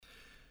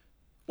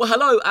Well,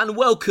 hello and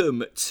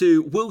welcome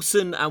to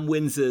Wilson and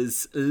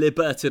Windsor's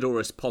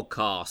Libertadores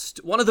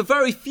podcast, one of the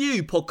very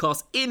few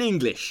podcasts in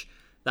English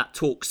that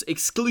talks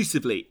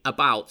exclusively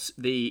about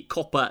the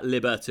Copa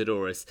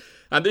Libertadores.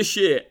 And this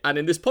year, and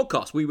in this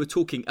podcast, we were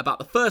talking about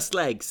the first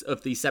legs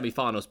of the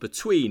semi-finals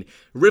between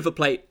River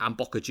Plate and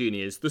Boca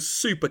Juniors, the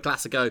Super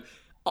Classico.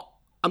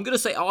 I'm going to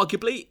say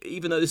arguably,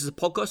 even though this is a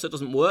podcast, so it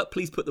doesn't work.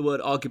 Please put the word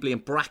arguably in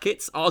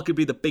brackets.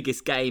 Arguably the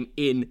biggest game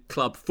in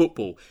club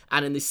football.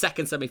 And in the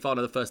second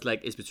semi-final, the first leg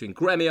is between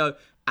Gremio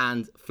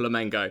and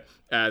Flamengo.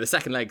 The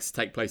second legs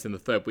take place in the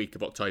third week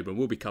of October, and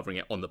we'll be covering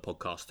it on the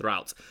podcast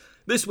throughout.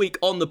 This week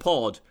on the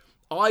pod,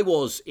 I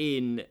was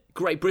in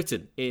Great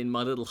Britain, in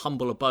my little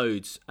humble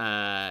abode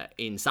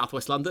in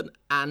southwest London,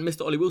 and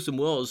Mr. Ollie Wilson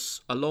was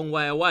a long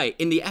way away,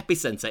 in the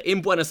epicentre,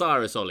 in Buenos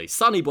Aires, Ollie.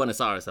 Sunny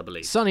Buenos Aires, I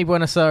believe. Sunny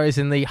Buenos Aires,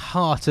 in the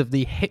heart of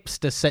the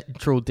hipster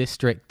central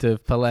district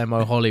of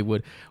Palermo,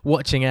 Hollywood,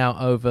 watching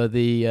out over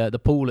the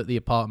pool at the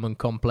apartment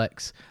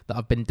complex that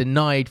I've been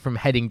denied from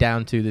heading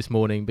down to this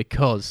morning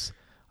because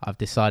I've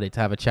decided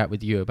to have a chat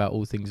with you about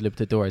all things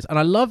Libertadores. And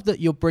I love that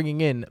you're bringing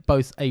in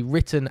both a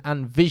written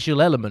and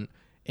visual element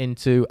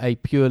into a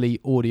purely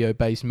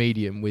audio-based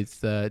medium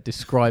with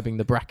describing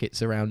the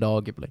brackets around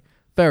arguably.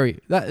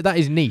 That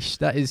is niche.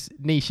 That is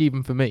niche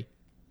even for me.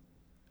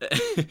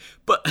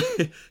 But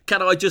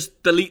can I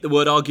just delete the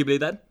word arguably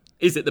then?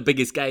 Is it the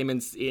biggest game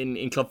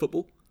in club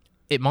football?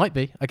 It might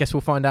be. I guess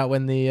we'll find out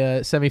when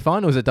the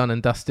semi-finals are done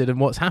and dusted and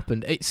what's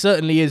happened. It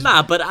certainly is.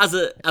 Nah, but as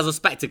a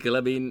spectacle,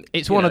 I mean,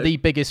 it's one of the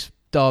biggest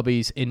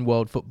derbies in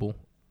world football,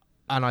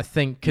 and I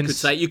think you could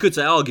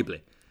say arguably.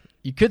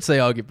 You could say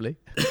arguably.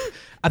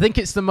 I think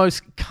it's the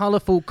most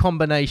colourful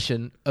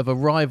combination of a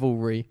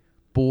rivalry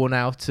born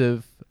out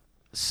of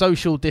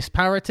social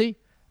disparity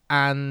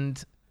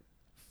and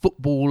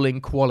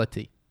footballing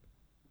quality,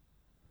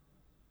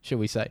 shall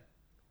we say.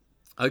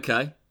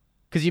 Okay.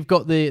 Because you've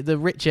got the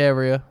rich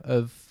area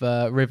of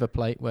River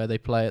Plate where they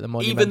play at the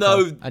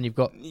Monumental, and you've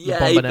got the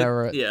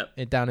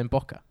Bombonera down in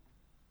Boca.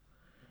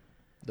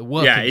 The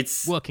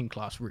working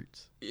class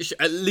roots.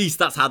 At least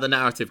that's how the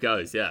narrative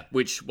goes, yeah.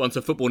 Which, once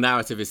a football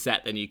narrative is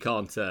set, then you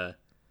can't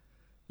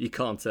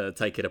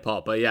take it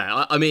apart. But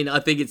yeah, I mean, I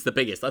think it's the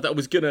biggest. I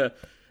was gonna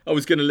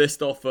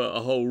list off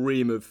a whole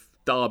ream of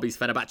derbies: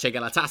 Fenerbahce,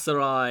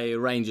 Galatasaray,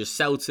 Rangers,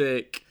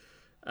 Celtic,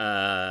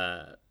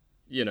 Ajax,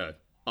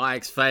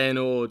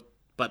 Feyenoord.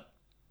 But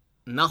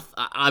nothing.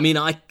 I mean,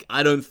 I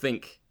don't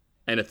think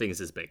anything's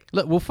as big.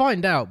 Look, we'll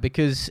find out,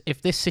 because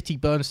if this city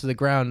burns to the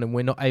ground and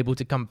we're not able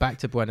to come back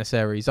to Buenos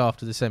Aires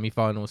after the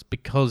semi-finals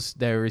because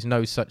there is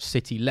no such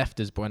city left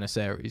as Buenos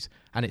Aires,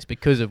 and it's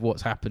because of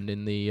what's happened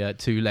in the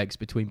two legs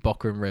between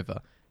Boca and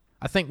River,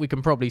 I think we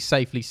can probably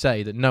safely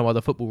say that no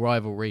other football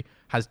rivalry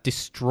has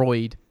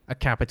destroyed a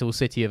capital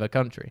city of a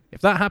country.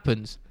 If that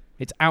happens,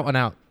 it's out and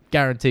out,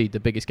 guaranteed the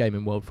biggest game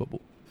in world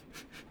football.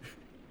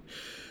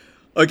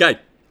 Okay,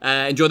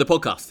 enjoy the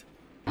podcast.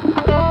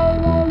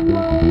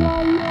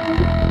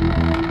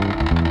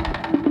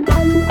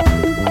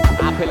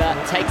 Apila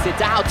takes it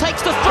down,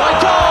 takes the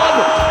strike on,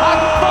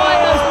 and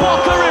fires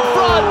Boca in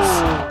front.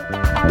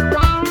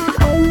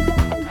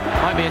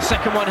 Might be a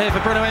second one here for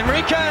Bruno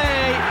Henrique,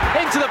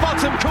 into the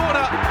bottom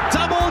corner,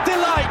 double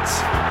delight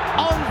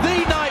on the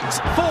night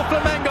for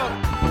Flamengo.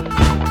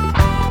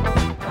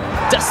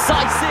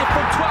 Decisive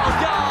from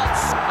 12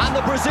 yards, and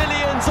the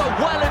Brazilians are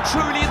well and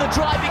truly in the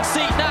driving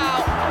seat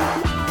now.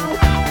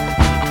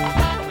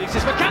 This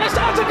is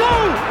McAllister to go!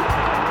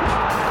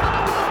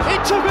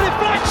 It took an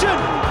inflection,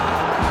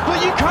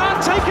 but you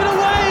can't take it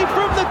away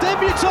from the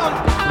debutant.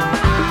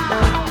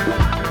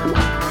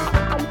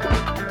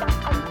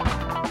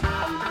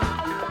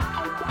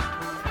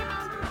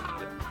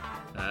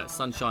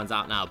 Sun shines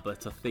out now,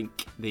 but I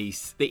think the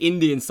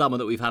Indian summer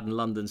that we've had in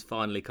London's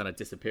finally kind of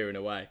disappearing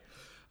away,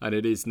 and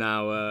it is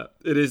now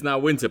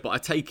winter. But I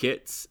take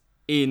it,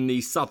 in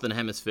the southern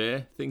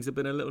hemisphere, things have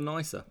been a little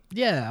nicer.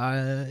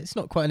 Yeah, it's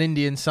not quite an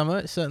Indian summer.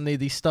 It's certainly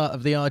the start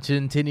of the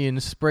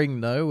Argentinian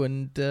spring, though.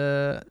 And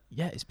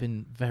it's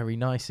been very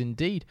nice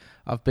indeed.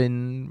 I've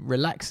been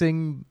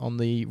relaxing on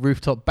the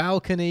rooftop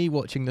balcony,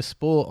 watching the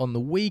sport on the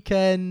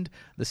weekend.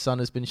 The sun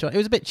has been shining. It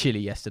was a bit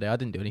chilly yesterday. I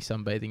didn't do any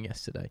sunbathing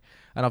yesterday.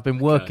 And I've been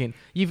working.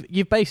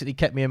 You've basically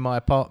kept me in my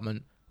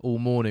apartment all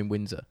morning,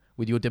 Windsor,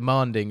 with your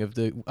demanding of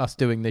us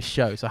doing this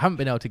show. So I haven't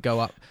been able to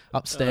go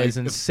upstairs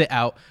and sit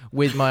out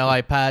with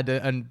my iPad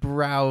and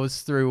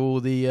browse through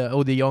all the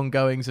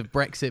ongoings of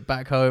Brexit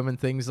back home and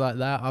things like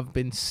that. I've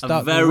been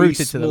stuck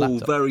rooted to the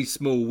laptop. Very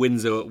small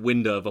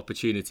window of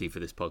opportunity for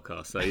this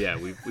podcast. So yeah,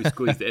 we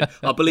squeezed it in.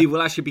 I believe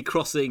we'll actually be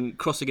crossing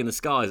in the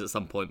skies at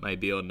some point,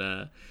 maybe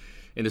on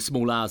in the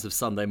small hours of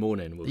Sunday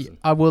morning, Wilson.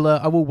 I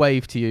will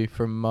wave to you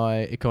from my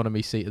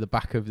economy seat at the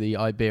back of the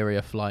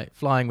Iberia flight,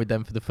 flying with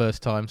them for the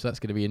first time, so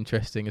that's going to be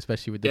interesting,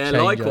 especially with the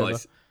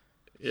changeover.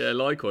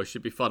 Likewise,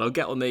 should be fun. I'll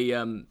get on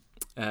the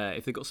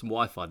if they've got some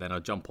Wi-Fi, then I'll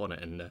jump on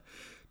it and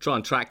try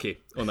and track you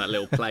on that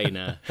little plane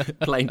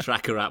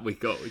tracker app we've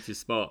got, which is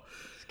smart.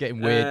 It's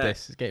getting weird.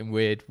 It's getting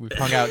weird. We've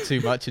hung out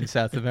too much in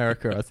South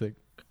America, I think.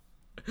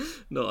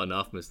 Not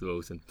enough, Mr.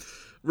 Wilson.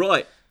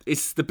 Right,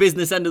 it's the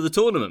business end of the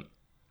tournament.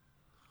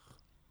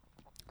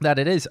 That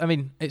it is. I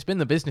mean, it's been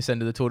the business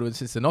end of the tournament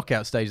since the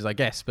knockout stages, I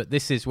guess. But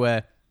this is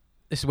where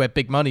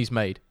big money's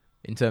made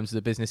in terms of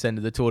the business end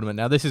of the tournament.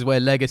 Now, this is where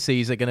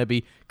legacies are going to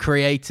be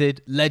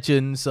created.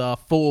 Legends are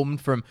formed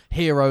from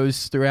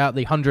heroes throughout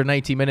the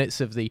 180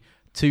 minutes of the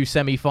 2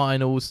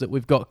 semi-finals that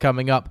we've got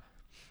coming up.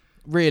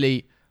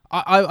 Really,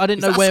 I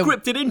didn't know where.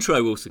 Scripted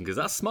intro, Wilson, because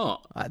that's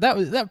smart. That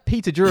was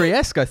Peter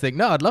Drury-esque, I think.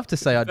 No, I'd love to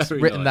say I'd just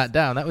written that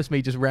down. That was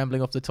me just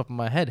rambling off the top of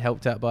my head,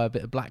 helped out by a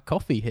bit of black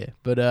coffee here.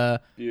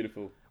 But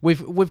beautiful.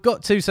 We've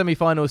got 2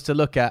 semi-finals to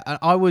look at, and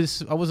I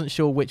wasn't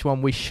sure which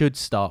one we should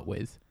start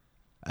with,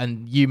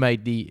 and you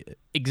made the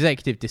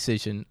executive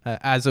decision,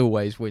 as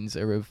always,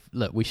 Windsor, of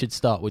look, we should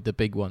start with the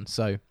big one.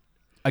 So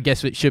I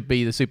guess it should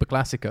be the Super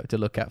Classico to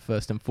look at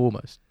first and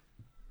foremost.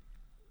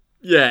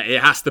 Yeah,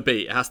 it has to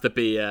be. It has to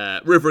be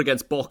River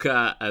against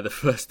Boca, the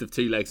first of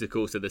 2 legs, of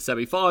course, of the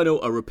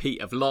semi-final, a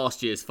repeat of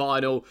last year's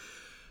final.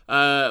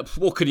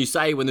 What can you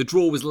say? When the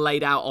draw was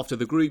laid out after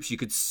the groups, you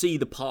could see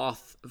the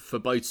path for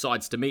both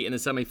sides to meet in the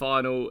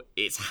semi-final.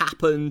 It's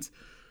happened.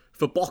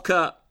 For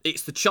Boca,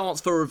 it's the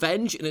chance for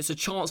revenge, and it's a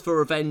chance for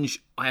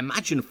revenge, I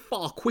imagine,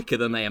 far quicker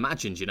than they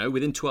imagined. You know,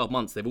 within 12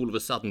 months, they've all of a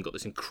sudden got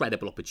this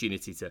incredible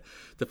opportunity to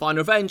find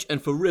revenge.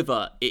 And for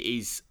River, it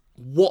is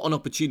what an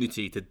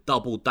opportunity to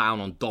double down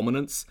on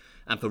dominance,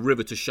 and for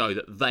River to show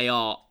that they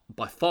are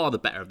by far the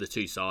better of the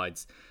 2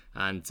 sides.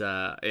 And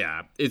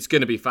it's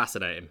going to be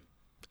fascinating.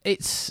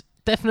 It's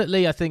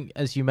definitely, I think,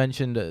 as you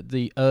mentioned,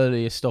 the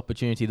earliest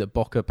opportunity that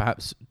Boca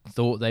perhaps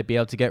thought they'd be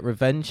able to get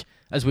revenge.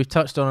 As we've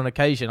touched on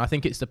occasion, I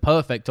think it's the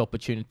perfect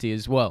opportunity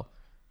as well,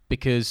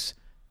 because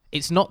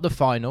it's not the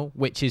final,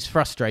 which is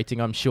frustrating,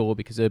 I'm sure,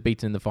 because they were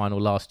beaten in the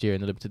final last year in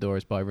the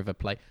Libertadores by River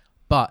Plate,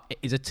 but it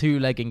is a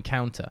 2-leg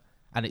encounter,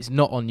 and it's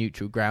not on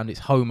neutral ground,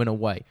 it's home and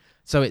away.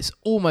 So it's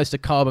almost a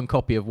carbon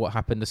copy of what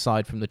happened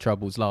aside from the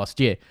troubles last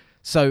year.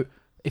 So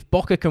if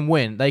Boca can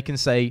win, they can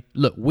say,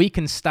 look, we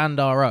can stand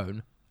our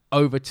own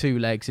over 2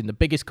 legs in the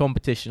biggest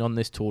competition on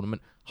this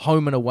tournament,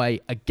 home and away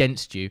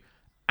against you,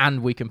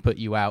 and we can put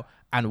you out,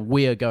 and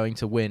we are going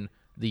to win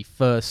the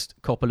first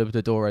Copa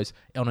Libertadores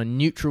on a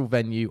neutral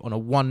venue on a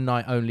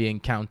 1-night-only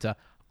encounter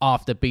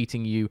after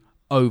beating you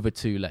over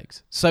 2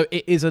 legs. So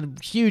it is a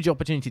huge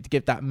opportunity to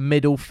give that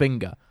middle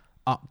finger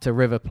up to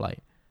River Plate.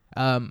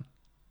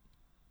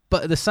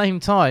 But at the same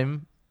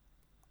time,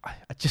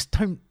 I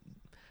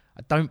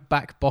don't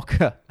back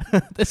Boca.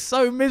 They're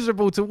so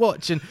miserable to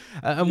watch, and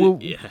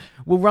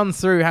we'll run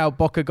through how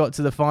Boca got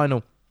to the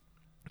final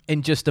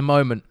in just a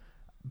moment.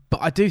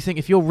 But I do think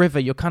if you're River,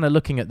 you're kind of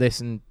looking at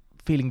this and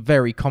feeling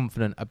very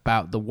confident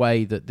about the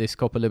way that this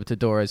Copa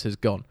Libertadores has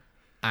gone,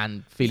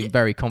 and feeling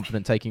very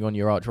confident taking on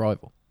your arch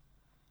rival.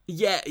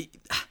 Yeah.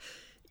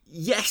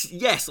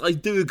 Yes, I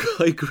do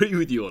agree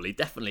with you, Ollie,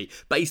 definitely.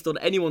 Based on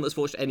anyone that's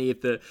watched any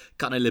of the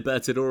kind of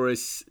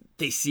Libertadores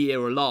this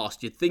year or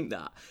last, you'd think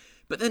that.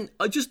 But then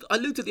I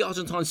looked at the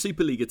Argentine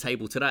Superliga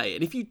table today,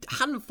 and if you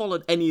hadn't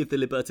followed any of the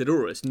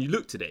Libertadores and you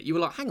looked at it, you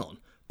were like, hang on,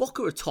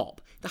 Boca are top.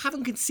 They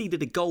haven't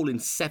conceded a goal in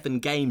 7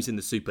 games in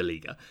the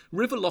Superliga.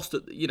 River lost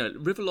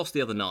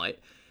the other night.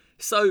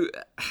 So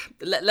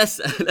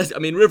let's I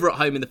mean, River at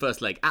home in the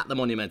first leg at the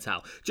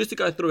Monumental. Just to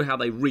go through how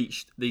they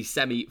reached the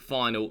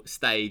semi-final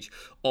stage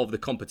of the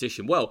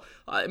competition. Well,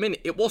 I mean,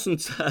 it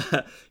wasn't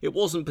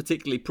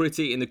particularly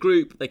pretty in the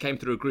group. They came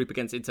through a group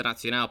against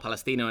Internacional,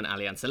 Palestino and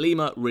Alianza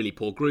Lima. Really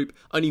poor group.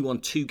 Only won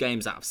 2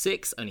 games out of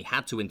 6. Only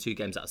had to win 2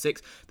 games out of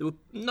 6. There were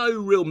no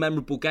real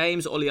memorable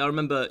games. Ollie, I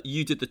remember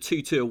you did the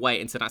 2-2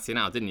 away at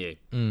Internacional, didn't you?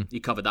 You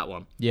covered that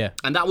one. Yeah.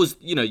 And that was,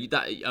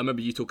 I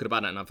remember you talking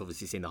about it, and I've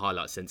obviously seen the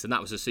highlights since, and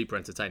that was a super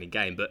entertaining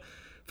game. But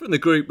from the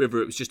group,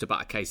 River, it was just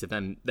about a case of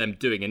them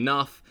doing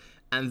enough.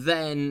 And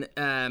then,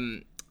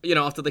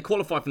 after they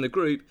qualified from the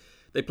group,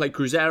 they played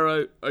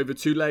Cruzeiro over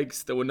 2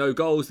 legs. There were no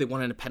goals. They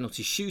won in a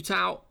penalty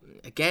shootout.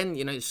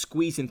 Again,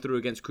 squeezing through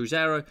against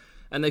Cruzeiro.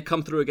 And they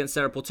come through against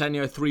Cerro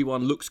Porteño.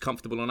 3-1 looks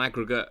comfortable on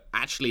aggregate.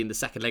 Actually, in the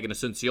second leg in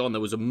Asunción, there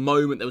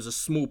was a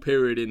small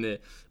period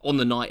on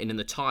the night and in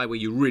the tie where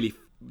you really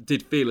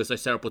did feel as though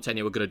Cerro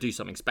Porteño were going to do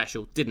something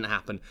special. Didn't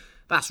happen.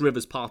 That's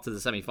River's part of the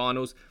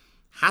semi-finals.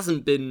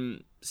 Hasn't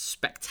been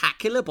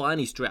spectacular by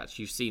any stretch.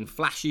 You've seen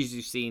flashes,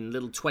 you've seen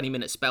little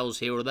 20-minute spells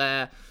here or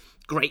there,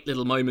 great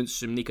little moments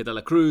from Nico de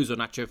la Cruz or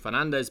Nacho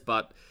Fernandez,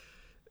 but,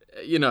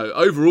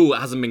 overall it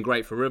hasn't been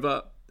great for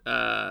River.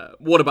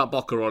 What about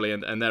Boca, Ollie,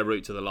 and their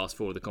route to the last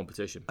 4 of the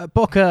competition?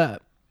 Boca,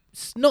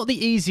 it's not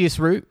the easiest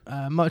route,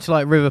 much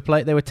like River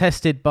Plate. They were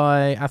tested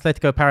by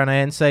Atlético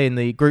Paranaense in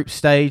the group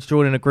stage,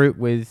 drawn in a group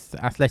with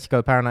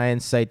Atlético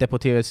Paranaense,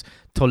 Deportivos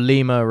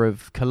Tolima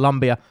of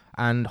Colombia,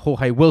 and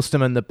Jorge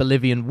Wilstermann, the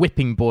Bolivian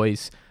whipping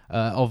boys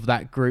of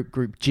that group,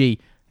 Group G,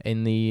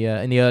 in the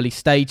early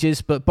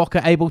stages. But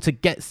Boca able to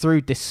get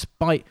through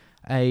despite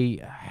a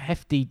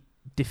hefty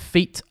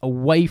defeat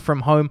away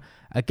from home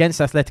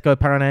against Atlético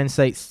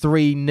Paranaense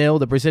 3-0.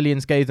 The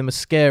Brazilians gave them a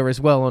scare as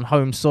well on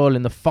home soil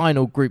in the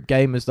final group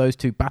game as those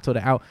two battled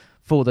it out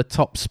for the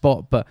top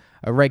spot. But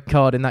a red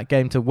card in that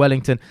game to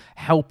Wellington,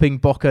 helping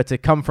Boca to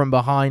come from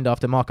behind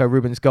after Marco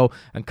Ruben's goal,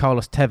 and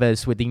Carlos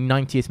Tevez with the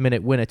 90th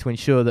minute winner to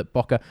ensure that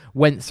Boca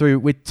went through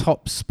with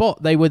top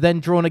spot. They were then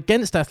drawn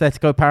against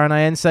Atletico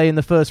Paranaense in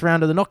the first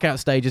round of the knockout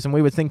stages, and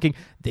we were thinking,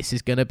 this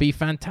is going to be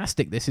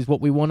fantastic. This is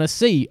what we want to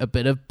see. A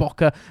bit of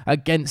Boca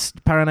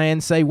against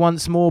Paranaense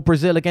once more.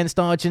 Brazil against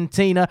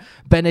Argentina.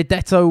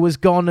 Benedetto was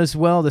gone as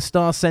well, the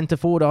star centre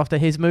forward, after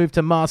his move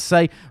to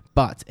Marseille.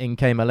 But in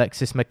came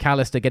Alexis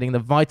McAllister, getting the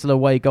vital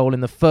away goal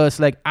in the first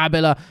leg.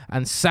 Abila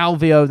and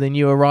Salvio, the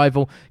new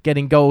arrival,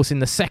 getting goals in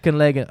the second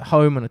leg at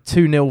home on a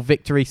 2-0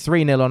 victory,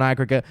 3-0 on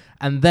aggregate.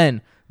 And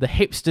then the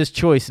hipster's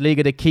choice,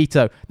 Liga de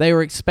Quito. They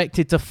were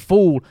expected to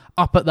fall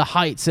up at the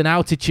heights and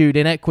altitude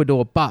in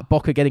Ecuador, but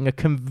Boca getting a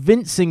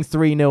convincing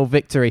 3-0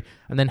 victory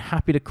and then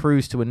happy to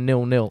cruise to a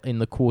 0-0 in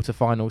the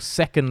quarterfinal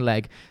second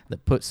leg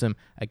that puts them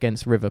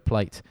against River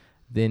Plate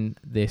in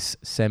this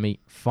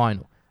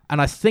semi-final.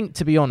 And I think,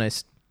 to be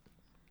honest,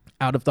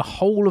 out of the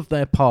whole of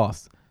their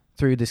path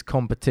through this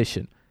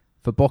competition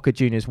for Boca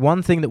Juniors,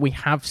 one thing that we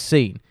have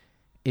seen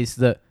is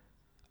that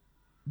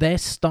their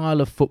style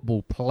of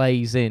football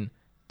plays in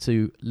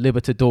to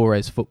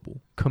Libertadores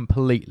football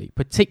completely,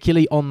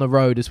 particularly on the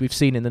road, as we've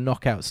seen in the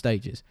knockout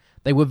stages.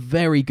 They were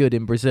very good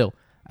in Brazil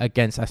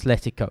against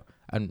Atletico,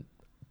 and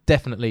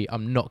definitely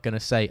I'm not going to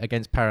say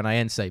against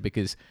Paranaense,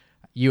 because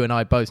you and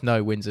I both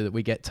know, Windsor, that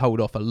we get told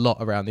off a lot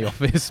around the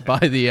office by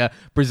the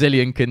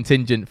Brazilian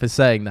contingent for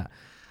saying that.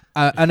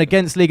 And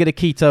against Liga de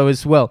Quito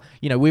as well.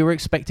 You know, we were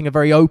expecting a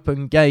very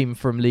open game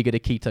from Liga de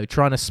Quito,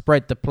 trying to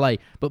spread the play.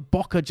 But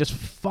Boca just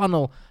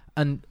funnel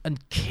and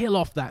kill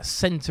off that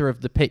centre of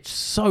the pitch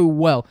so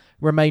well,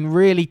 remain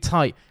really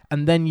tight,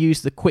 and then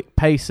use the quick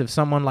pace of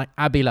someone like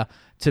Abila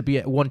to be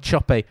one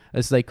chope,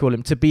 as they call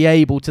him, to be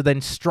able to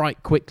then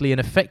strike quickly and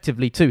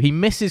effectively too. He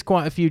misses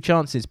quite a few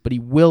chances, but he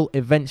will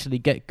eventually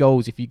get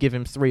goals if you give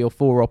him 3 or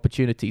 4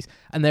 opportunities.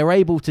 And they're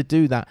able to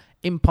do that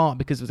in part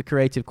because of the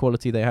creative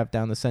quality they have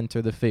down the centre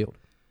of the field.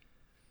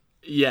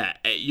 Yeah,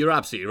 you're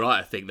absolutely right.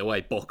 I think the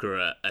way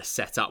Boca are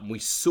set up, and we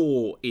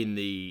saw in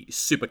the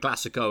Super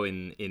Classico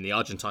in the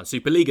Argentine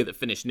Superliga that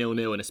finished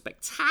 0-0 in a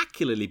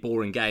spectacularly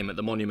boring game at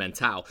the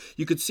Monumental.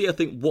 You could see, I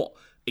think,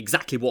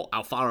 exactly what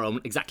Alfaro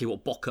and exactly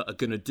what Boca are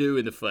going to do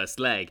in the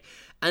first leg.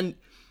 And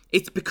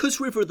it's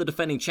because River are the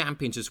defending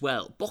champions as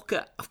well.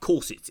 Boca, of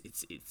course,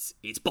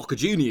 it's Boca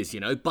Juniors, you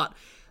know, but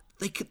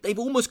they've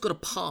almost got a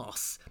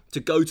pass to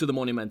go to the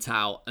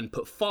Monumental and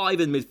put 5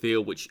 in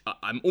midfield, which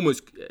I'm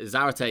almost...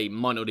 Zarate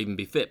might not even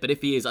be fit, but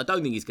if he is, I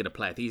don't think he's going to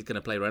play. I think he's going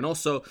to play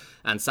Reynoso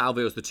and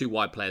Salvio as the 2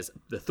 wide players,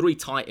 the 3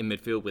 tight in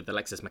midfield with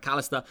Alexis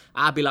McAllister.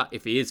 Abila,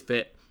 if he is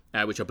fit,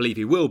 which I believe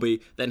he will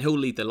be, then he'll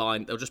lead the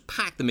line. They'll just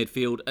pack the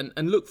midfield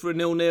and look for a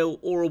 0-0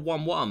 or a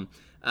 1-1.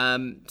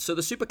 So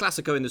the Super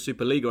Classico in the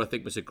Superliga, I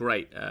think, was a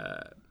great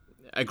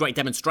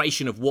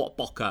demonstration of what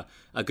Boca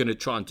are going to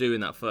try and do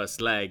in that first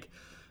leg.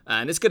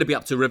 And it's going to be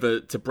up to River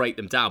to break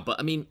them down. But,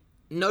 I mean,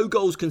 no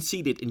goals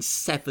conceded in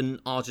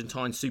 7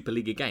 Argentine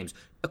Superliga games.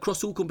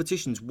 Across all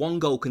competitions, 1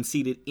 goal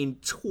conceded in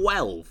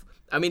 12.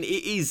 I mean,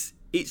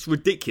 it's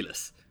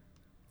ridiculous.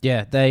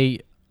 Yeah, they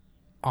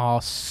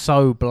are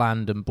so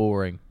bland and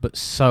boring, but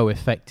so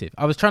effective.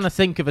 I was trying to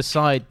think of a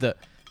side that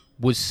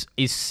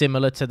is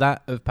similar to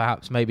that of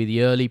perhaps maybe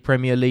the early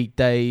Premier League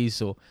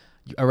days or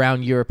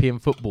around European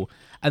football.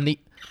 And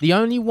the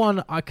only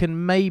one I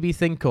can maybe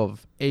think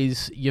of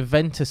is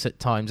Juventus at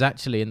times,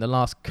 actually, in the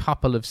last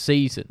couple of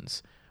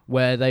seasons,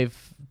 where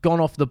they've gone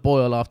off the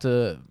boil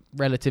after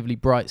relatively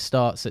bright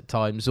starts at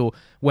times, or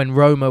when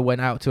Roma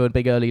went out to a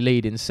big early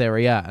lead in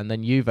Serie A, and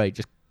then Juve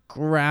just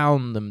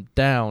ground them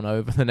down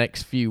over the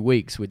next few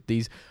weeks with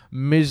these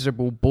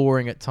miserable,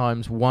 boring at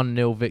times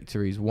 1-0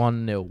 victories,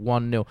 1-0,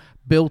 1-0,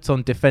 built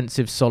on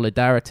defensive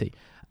solidarity.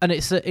 And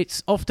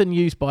it's often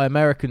used by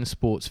American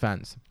sports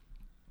fans,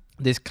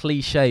 this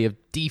cliche of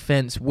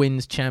defense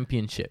wins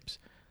championships.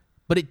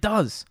 But it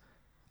does.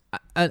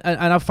 And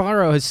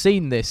Alfaro has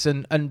seen this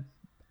and,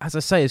 as I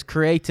say, has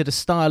created a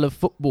style of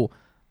football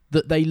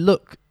that they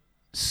look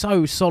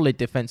so solid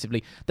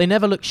defensively. They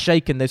never look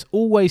shaken. There's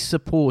always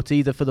support,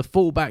 either for the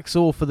fullbacks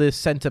or for the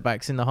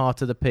centre-backs in the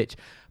heart of the pitch,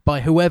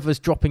 by whoever's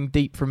dropping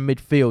deep from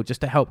midfield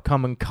just to help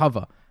come and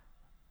cover.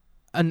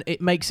 And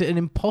it makes it an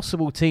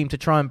impossible team to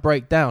try and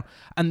break down.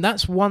 And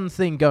that's one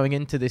thing going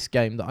into this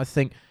game that I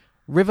think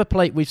River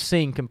Plate, we've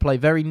seen, can play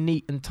very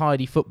neat and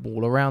tidy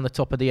football around the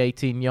top of the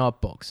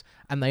 18-yard box.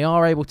 And they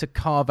are able to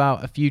carve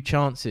out a few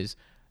chances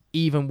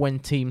even when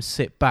teams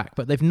sit back.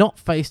 But they've not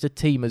faced a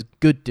team as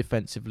good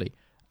defensively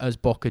as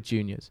Boca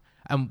Juniors.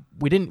 And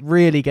we didn't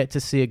really get to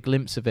see a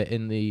glimpse of it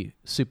in the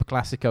Super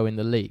Classico in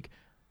the league.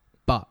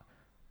 But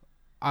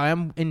I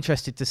am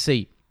interested to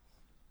see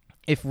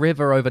if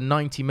River, over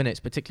 90 minutes,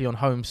 particularly on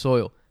home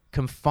soil,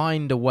 can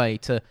find a way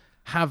to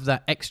have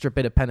that extra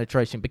bit of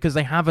penetration, because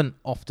they haven't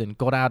often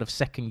got out of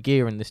second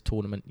gear in this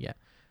tournament yet.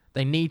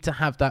 They need to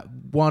have that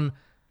one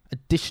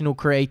additional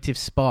creative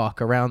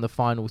spark around the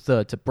final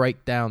third to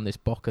break down this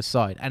Boca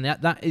side. And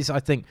that is, I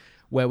think,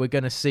 where we're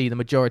going to see the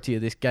majority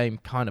of this game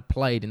kind of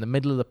played in the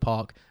middle of the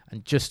park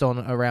and just on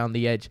around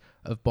the edge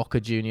of Boca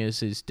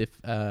Juniors'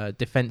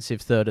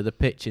 defensive third of the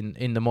pitch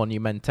in the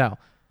Monumental.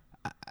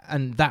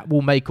 And that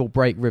will make or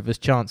break River's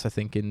chance, I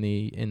think, in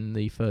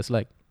the first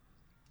leg.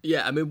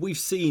 Yeah, I mean, we've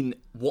seen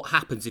what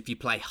happens if you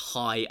play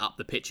high up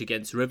the pitch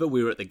against River.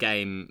 We were at the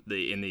game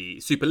in the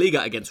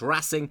Superliga against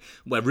Racing,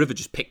 where River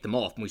just picked them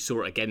off, and we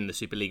saw it again in the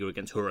Superliga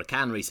against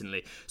Huracan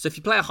recently. So if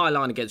you play a high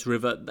line against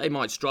River, they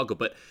might struggle,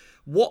 but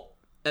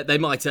they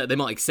might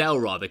excel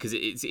rather, because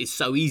it's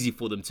so easy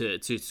for them to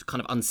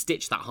kind of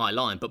unstitch that high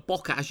line. But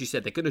Boca, as you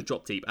said, they're going to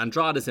drop deep.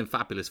 Andrada's in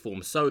fabulous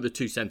form, so are the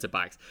two centre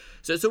backs.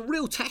 So it's a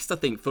real test, I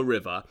think, for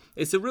River.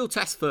 It's a real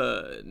test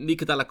for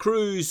Nico de la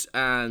Cruz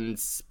and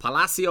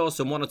Palacios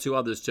and one or two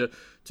others to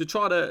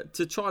try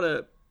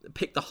to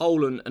pick the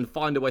hole and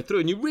find a way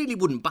through. And you really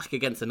wouldn't back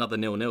against another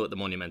 0-0 at the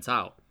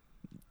Monumental.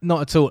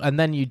 Not at all. And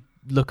then you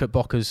look at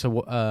Boca's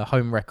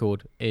home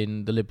record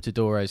in the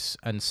Libertadores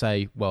and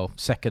say, well,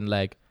 second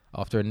leg,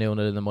 after a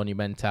 0-0 in the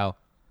Monumental,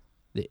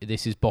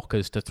 this is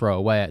Boca's to throw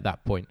away at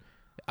that point.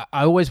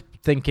 I always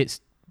think it's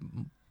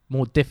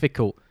more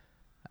difficult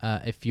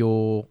if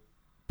you're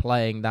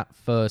playing that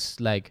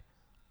first leg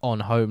on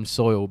home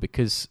soil,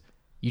 because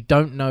you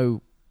don't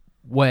know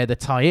where the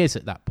tie is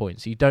at that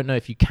point. So you don't know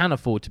if you can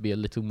afford to be a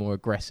little more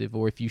aggressive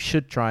or if you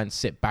should try and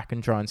sit back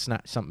and try and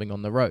snatch something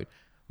on the road.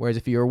 Whereas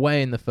if you're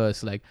away in the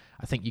first leg,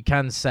 I think you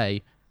can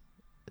say,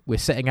 we're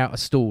setting out a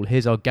stall,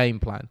 here's our game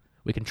plan.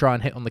 We can try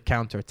and hit on the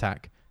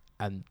counter-attack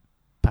and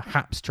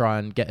perhaps try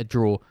and get a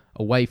draw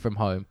away from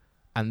home,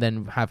 and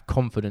then have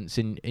confidence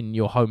in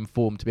your home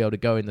form to be able to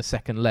go in the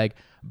second leg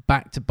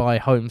back to buy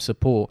home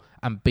support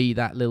and be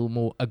that little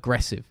more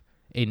aggressive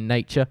in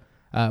nature,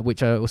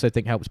 which I also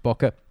think helps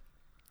Boca.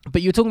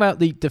 But you're talking about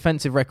the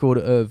defensive record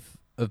of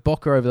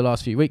Boca over the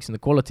last few weeks and the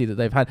quality that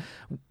they've had.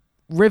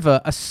 River,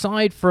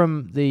 aside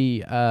from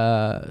the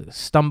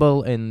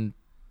stumble in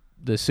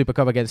the Super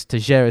Cup against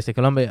Talleres de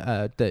Colón,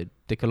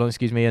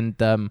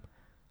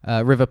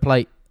 and River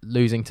Plate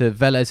losing to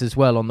Vélez as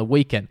well on the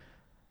weekend.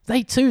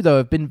 They too, though,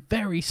 have been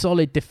very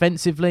solid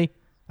defensively,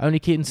 only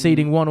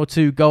conceding one or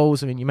two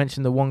goals. I mean, you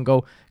mentioned the one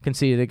goal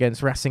conceded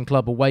against Racing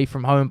Club away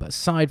from home, but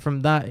aside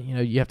from that,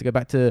 you have to go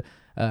back to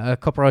a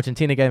Copa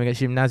Argentina game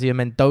against Gimnasia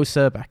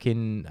Mendoza back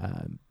in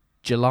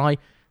July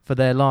for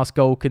their last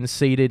goal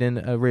conceded in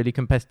a really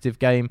competitive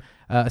game,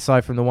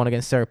 aside from the one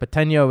against Cerro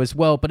Porteño as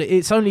well. But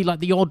it's only like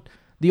the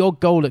odd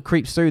goal that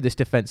creeps through this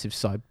defensive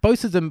side.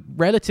 Both of them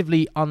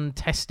relatively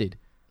untested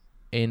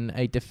in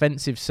a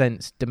defensive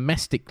sense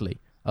domestically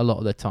a lot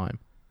of the time.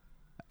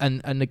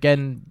 And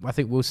again, I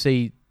think we'll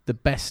see the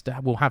best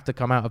will have to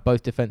come out of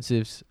both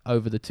defensives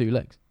over the two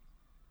legs.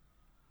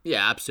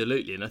 Yeah,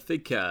 absolutely. And I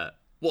think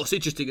what's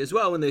interesting as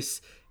well in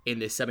this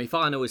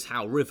semi-final is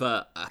how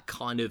River are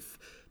kind of,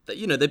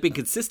 they've been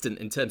consistent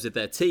in terms of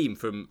their team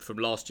from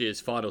last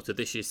year's final to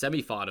this year's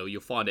semi-final.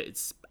 You'll find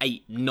it's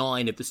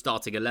 8-9 of the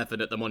starting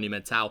 11 at the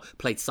Monumental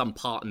played some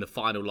part in the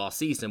final last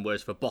season,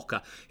 whereas for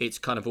Boca, it's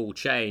kind of all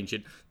changed.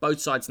 And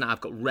both sides now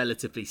have got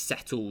relatively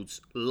settled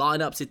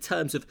lineups in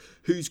terms of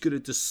who's going to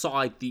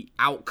decide the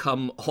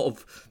outcome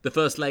of the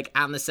first leg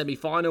and the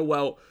semi-final.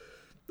 Well,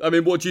 I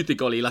mean, what do you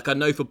think, Ollie? Like, I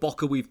know for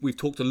Boca, we've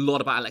talked a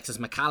lot about Alexis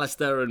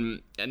McAllister,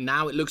 and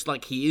now it looks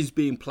like he is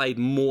being played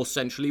more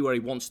centrally where he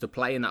wants to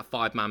play in that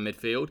five-man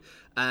midfield.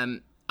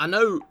 I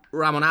know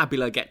Ramon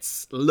Abila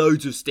gets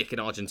loads of stick in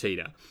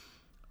Argentina,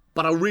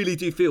 but I really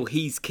do feel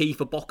he's key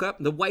for Boca.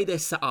 The way they're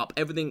set up,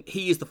 everything,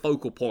 he is the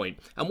focal point.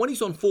 And when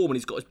he's on form and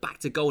he's got his back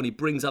to goal and he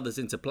brings others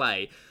into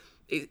play,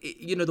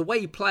 the way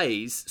he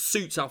plays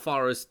suits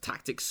Alfaro's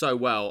tactics so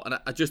well, and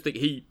I just think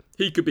he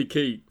could be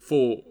key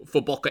for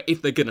Boca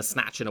if they're going to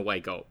snatch an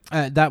away goal.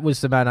 That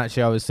was the man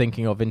actually I was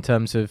thinking of in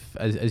terms of,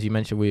 as you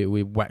mentioned,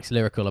 we wax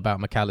lyrical about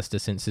McAllister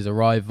since his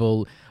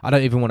arrival. I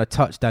don't even want to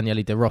touch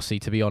Daniele De Rossi,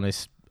 to be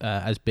honest,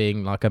 as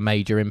being like a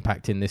major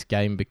impact in this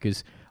game,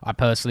 because I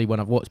personally, when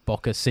I've watched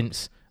Boca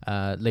since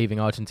leaving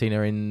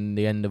Argentina in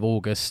the end of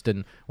August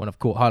and when I've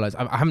caught highlights,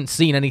 I haven't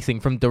seen anything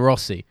from De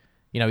Rossi.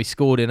 He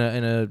scored in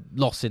a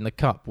loss in the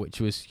Cup,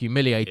 which was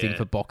humiliating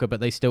for Boca,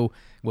 but they still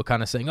were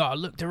kind of saying, oh,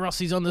 look, De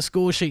Rossi's on the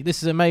score sheet.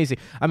 This is amazing.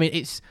 I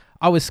mean,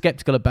 I was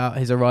sceptical about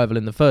his arrival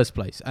in the first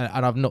place,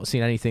 and I've not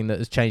seen anything that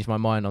has changed my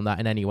mind on that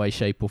in any way,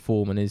 shape or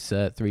form in his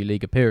 3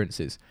 league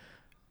appearances.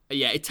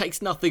 Yeah, it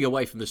takes nothing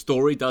away from the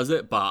story, does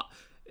it? But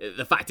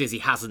the fact is, he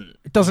hasn't.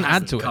 It doesn't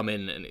add to come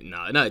it. in. And,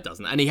 no, it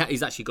doesn't. And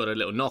he's actually got a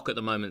little knock at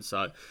the moment.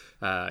 So,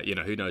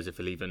 who knows if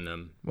he'll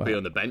even be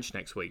on the bench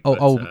next week.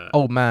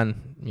 Old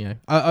man.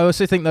 I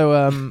also think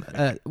though,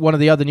 one of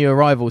the other new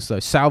arrivals though,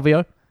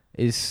 Salvio,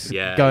 is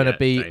going to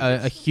be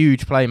a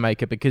huge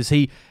playmaker, because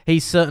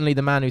he's certainly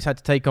the man who's had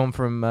to take on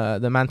from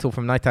the mantle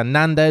from Nathan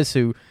Nandez,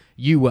 who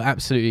you were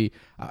absolutely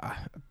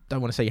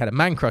don't want to say you had a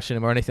man crush on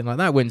him or anything like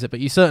that, Windsor, but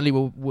you certainly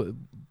were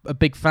a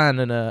big fan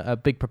and a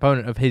big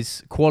proponent of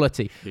his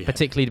quality,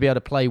 particularly to be able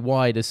to play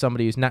wide as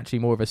somebody who's naturally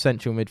more of a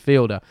central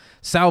midfielder.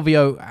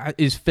 Salvio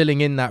is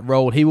filling in that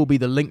role. He will be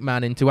the link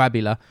man into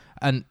Abila,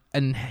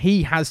 and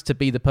he has to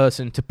be the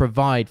person to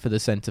provide for the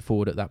centre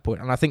forward at that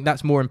point. And I think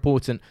that's more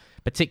important,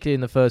 particularly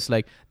in the first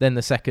leg, than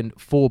the second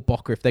for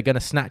Boca, if they're going to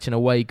snatch an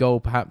away goal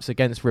perhaps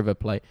against River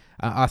Plate.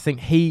 I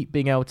think he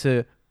being able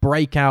to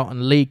break out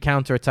and lead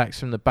counter-attacks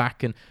from the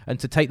back and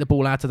to take the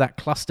ball out of that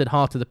clustered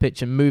heart of the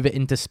pitch and move it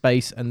into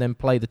space and then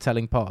play the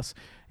telling pass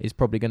is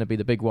probably going to be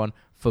the big one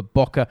for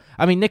Boca.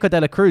 I mean, Nico de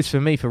la Cruz,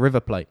 for me, for River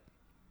Plate,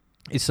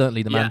 is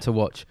certainly the man to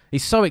watch.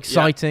 He's so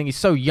exciting. He's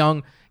so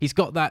young. He's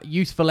got that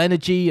youthful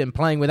energy and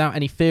playing without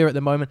any fear at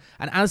the moment.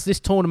 And as this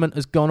tournament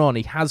has gone on,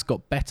 he has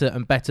got better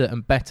and better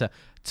and better,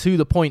 to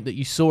the point that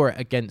you saw it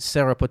against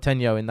Cerro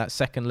Porteño in that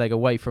second leg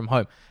away from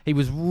home. He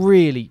was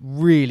really,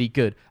 really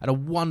good, and a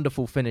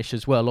wonderful finish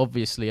as well,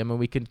 obviously. I mean,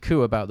 we can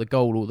coo about the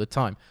goal all the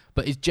time,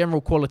 but his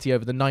general quality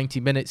over the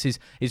 90 minutes,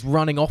 his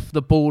running off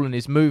the ball and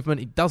his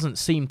movement, it doesn't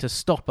seem to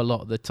stop a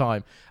lot of the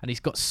time, and he's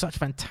got such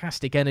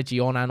fantastic energy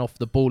on and off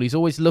the ball. He's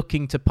always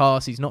looking to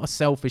pass. He's not a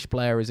selfish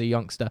player as a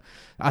youngster.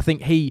 I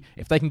think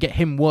if they can get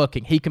him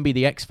working, he can be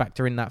the X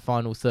factor in that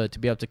final third to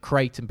be able to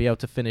create and be able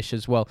to finish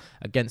as well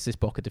against this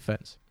Boca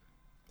defence.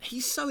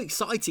 He's so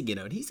exciting,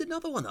 and he's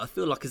another one that I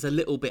feel like is a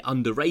little bit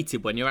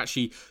underrated when you're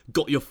actually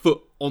got your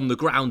foot on the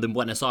ground in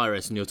Buenos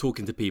Aires and you're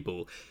talking to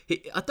people.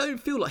 I don't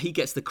feel like he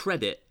gets the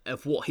credit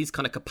of what his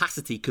kind of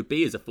capacity could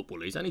be as a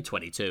footballer. He's only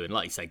 22, and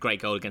like you say,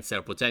 great goal against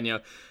Cerro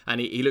Porteño,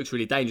 and he looks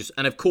really dangerous.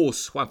 And of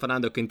course, Juan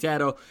Fernando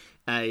Quintero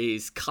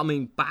is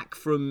coming back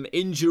from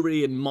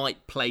injury and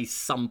might play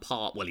some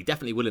part. Well, he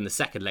definitely will in the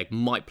second leg,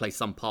 might play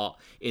some part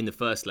in the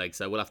first leg,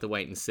 so we'll have to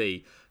wait and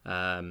see.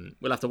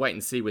 We'll have to wait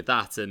and see with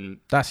that. And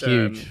that's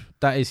huge.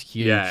 That is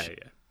huge. Yeah.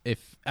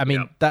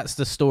 That's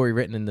the story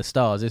written in the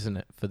stars, isn't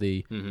it, for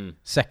the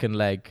second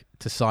leg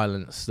to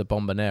silence the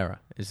Bombonera,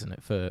 isn't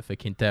it, for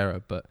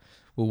Quintero? But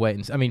we'll wait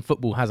and see. I mean,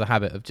 football has a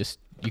habit of just,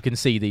 you can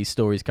see these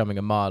stories coming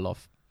a mile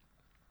off.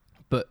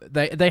 But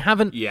they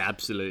haven't... Yeah,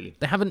 absolutely.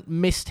 They haven't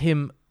missed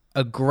him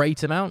a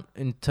great amount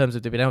in terms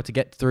of being able to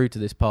get through to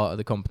this part of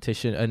the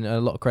competition, and a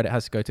lot of credit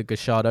has to go to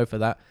Gallardo for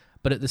that.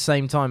 But at the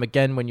same time,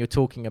 again, when you're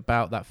talking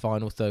about that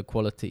final third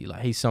quality,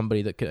 like, he's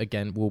somebody that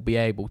again will be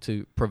able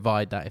to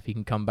provide that if he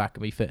can come back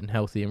and be fit and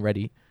healthy and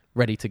ready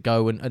to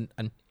go,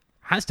 and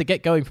has to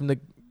get going from the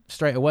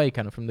straight away,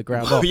 kind of from the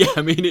ground up. Yeah,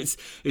 I mean,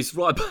 it's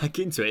right back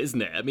into it,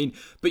 isn't it? I mean,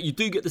 but you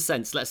do get the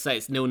sense, let's say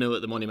it's 0-0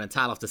 at the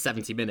Monumental after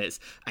 70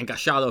 minutes, and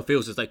Gallardo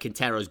feels as though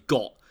Quintero's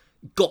got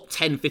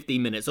 10,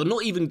 15 minutes, or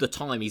not even the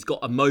time. He's got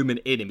a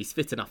moment in him. He's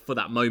fit enough for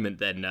that moment.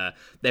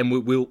 Then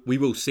we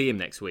will see him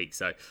next week.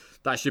 So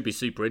that should be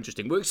super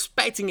interesting. We're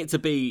expecting it to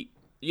be,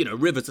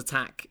 River's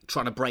attack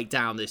trying to break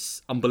down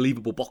this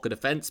unbelievable Boca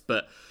defense.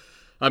 But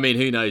I mean,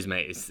 who knows,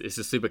 mate? It's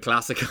a super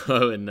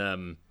classico,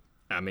 and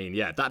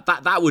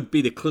that would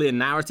be the clear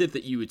narrative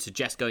that you would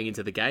suggest going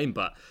into the game.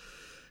 But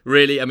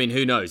really, I mean,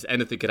 who knows?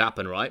 Anything could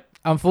happen, right?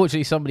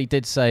 Unfortunately, somebody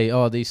did say,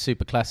 these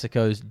Super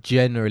Classicos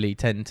generally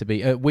tend to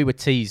be... we were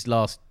teased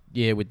last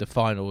year with the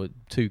final,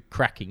 two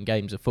cracking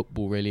games of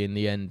football, really, in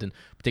the end, and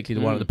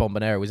particularly the one at the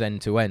Bombonera was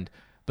end-to-end.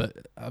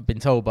 But I've been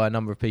told by a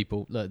number of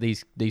people that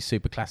these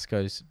Super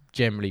Classicos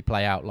generally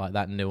play out like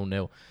that,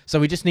 0-0. So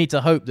we just need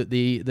to hope that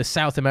the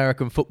South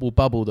American football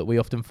bubble that we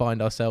often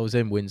find ourselves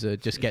in, Windsor,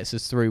 just gets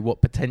us through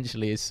what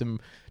potentially is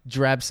some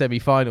drab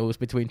semi-finals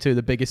between two of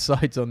the biggest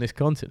sides on this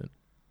continent.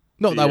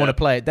 Not that I want to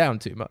play it down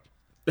too much.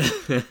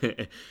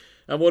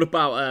 And what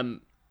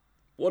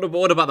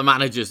about the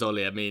managers,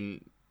 Ollie? I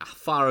mean, as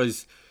far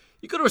as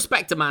you've got to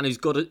respect a man who's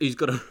got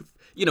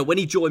a when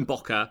he joined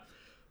Boca,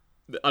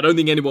 I don't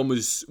think anyone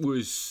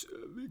was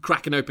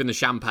cracking open the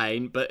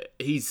champagne, but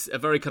he's a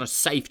very kind of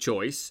safe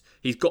choice.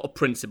 He's got a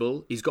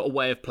principle. He's got a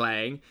way of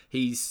playing.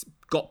 He's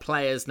got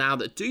players now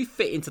that do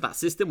fit into that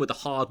system with a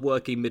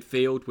hard-working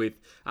midfield with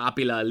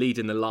Abila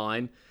leading the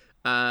line.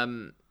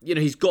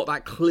 He's got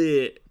that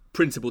clear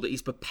principle that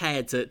he's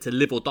prepared to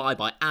live or die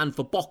by, and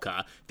for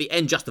Boca, the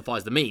end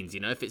justifies the means.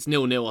 If it's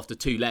 0-0 after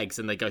two legs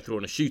and they go through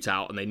on a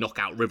shootout and they knock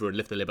out River and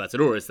lift the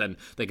Libertadores, then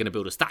they're going to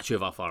build a statue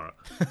of Alfaro.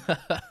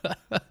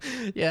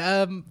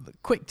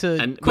 Quick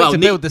to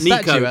build the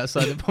statue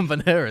outside the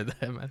Bombonera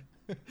there, man.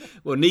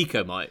 Well,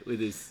 Nico might with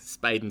his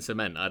spade and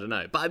cement. I don't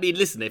know, but I mean,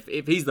 listen, if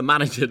he's the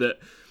manager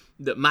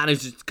that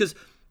manages, because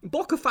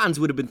Boca fans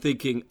would have been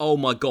thinking, oh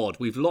my God,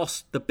 we've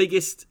lost the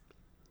biggest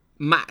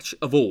match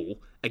of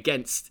all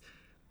against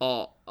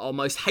our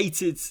most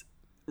hated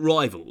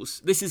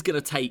rivals. This is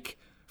going to take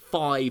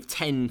 5,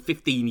 10,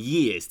 15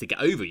 years to get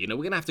over. We're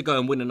going to have to go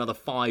and win another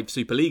 5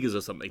 Superligas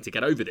or something to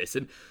get over this.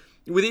 And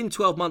within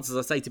 12 months, as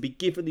I say, to be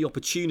given the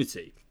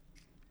opportunity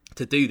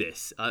to do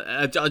this,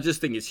 I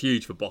just think it's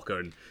huge for Boca.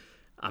 And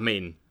I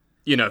mean,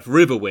 if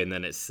River win,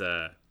 then it's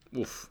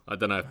I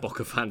don't know if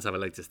Boca fans have a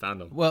leg to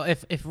stand on. Well,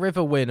 if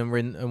River win and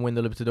win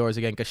the Libertadores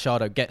again,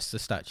 Gallardo gets the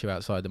statue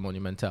outside the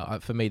Monumental.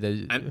 For me,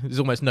 there's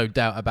almost no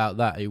doubt about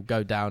that. He'll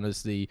go down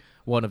as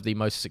one of the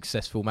most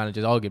successful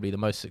managers, arguably the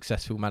most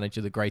successful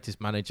manager, the greatest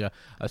manager,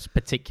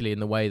 particularly in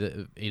the way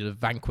that he'll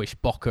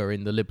vanquished Boca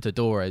in the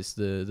Libertadores,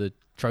 the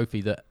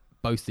trophy that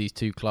both these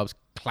two clubs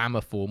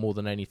clamour for more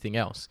than anything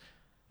else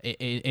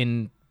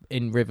in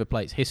River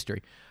Plate's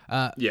history.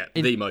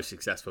 The most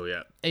successful,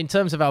 yeah. In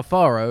terms of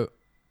Alfaro,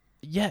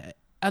 yeah,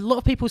 a lot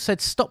of people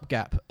said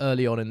stopgap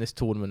early on in this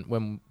tournament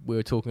when we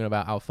were talking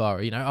about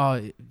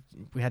Alfaro.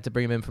 We had to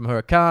bring him in from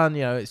Huracan.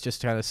 It's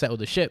just trying to settle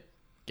the ship,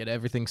 get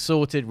everything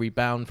sorted,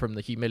 rebound from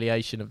the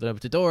humiliation of the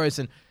Libertadores.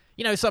 And,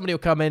 somebody will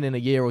come in a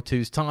year or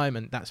two's time,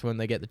 and that's when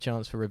they get the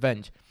chance for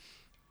revenge.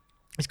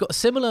 He's got a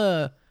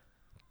similar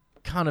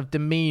kind of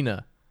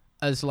demeanour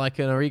as like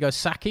an Arrigo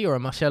Sacchi or a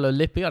Marcello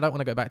Lippi. I don't want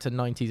to go back to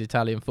 90s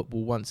Italian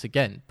football once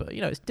again, but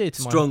it's dear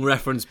to strong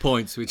reference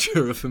points, which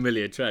are a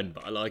familiar trend,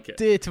 but I like it.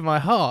 Dear to my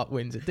heart,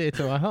 Windsor, dear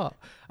to my heart.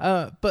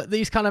 But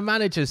these kind of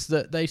managers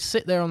that they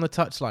sit there on the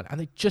touchline and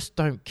they just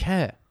don't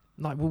care.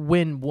 Like, we'll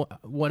win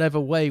whatever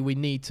way we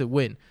need to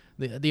win.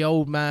 The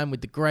old man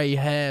with the grey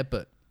hair,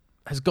 but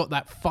has got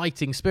that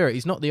fighting spirit.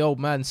 He's not the old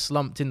man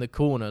slumped in the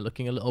corner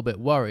looking a little bit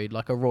worried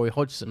like a Roy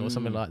Hodgson or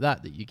something like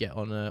that you get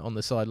on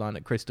the sideline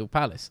at Crystal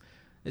Palace.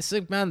 It's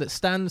a man that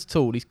stands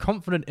tall. He's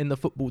confident in the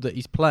football that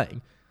he's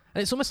playing,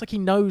 and it's almost like he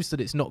knows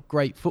that it's not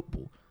great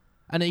football,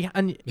 and he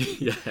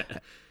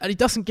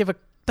doesn't give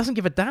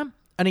a damn.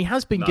 And he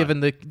has been given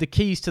the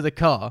keys to the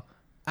car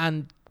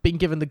and been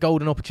given the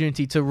golden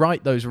opportunity to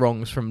right those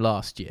wrongs from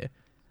last year,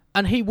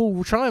 and he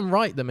will try and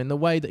right them in the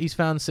way that he's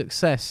found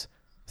success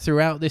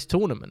throughout this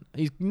tournament.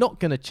 He's not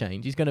going to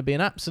change. He's going to be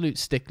an absolute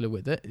stickler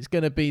with it. It's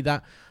going to be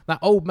that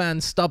old man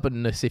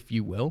stubbornness, if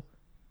you will,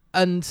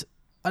 and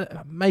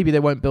maybe they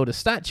won't build a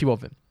statue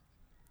of him,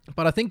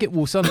 but I think it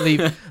will suddenly...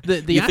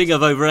 You think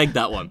I've over-egged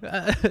that one?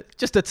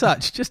 Just a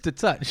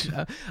touch.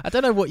 I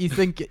don't know what you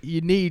think you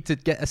need to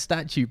get a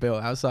statue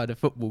built outside a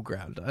football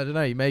ground. I don't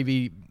know,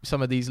 maybe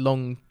some of these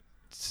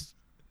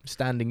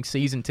long-standing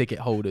season ticket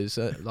holders,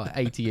 like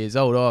 80 years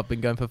old, I've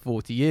been going for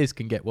 40 years,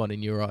 can get one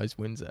in your eyes,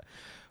 Windsor.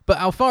 But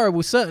Alfaro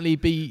will certainly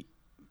be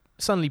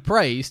suddenly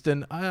praised,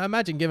 and I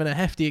imagine given a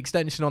hefty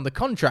extension on the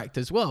contract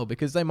as well,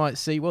 because they might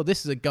see, well,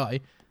 this is a guy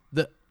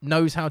that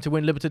knows how to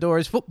win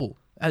Libertadores football,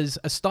 as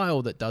a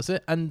style that does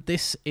it, and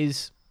this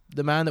is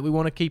the man that we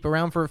want to keep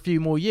around for a few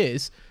more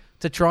years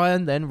to try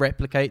and then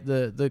replicate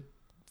the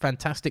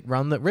fantastic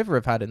run that River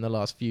have had in the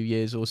last few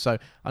years or so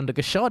under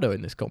Gallardo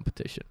in this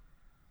competition.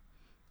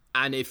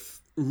 And if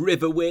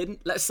River win,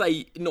 let's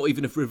say not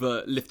even if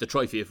River lift the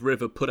trophy, if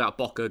River put out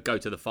Boca, go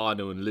to the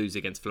final and lose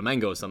against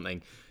Flamengo or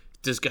something,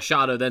 does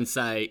Gallardo then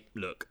say,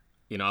 look,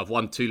 I've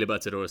won 2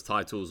 Libertadores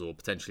titles or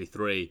potentially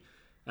 3,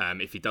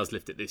 if he does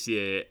lift it this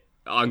year,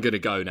 I'm going to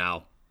go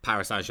now.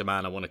 Paris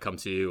Saint-Germain, I want to come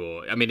to you.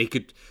 Or I'm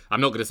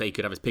not going to say he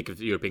could have his pick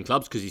of European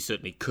clubs, because he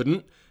certainly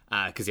couldn't,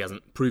 because he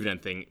hasn't proven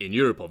anything in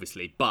Europe,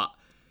 obviously. But,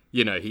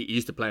 he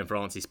used to play in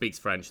France. He speaks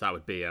French. That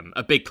would be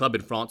a big club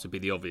in France would be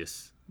the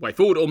obvious way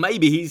forward. Or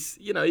maybe he's,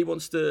 he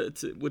wants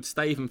would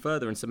stay even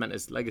further and cement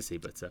his legacy.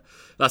 But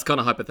that's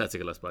kind of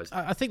hypothetical, I suppose.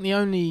 I think the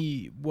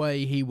only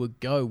way he would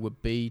go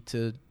would be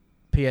to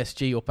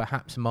PSG or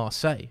perhaps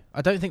Marseille.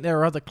 I don't think there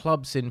are other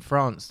clubs in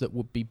France that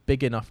would be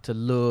big enough to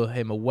lure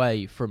him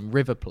away from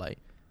River Plate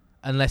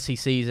unless he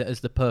sees it as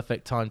the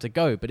perfect time to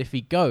go. But if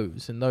he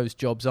goes and those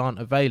jobs aren't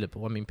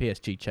available,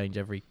 PSG change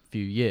every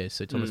few years,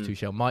 so Thomas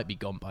Tuchel might be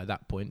gone by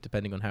that point,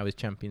 depending on how his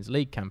Champions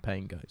League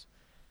campaign goes.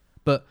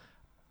 But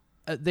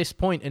at this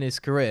point in his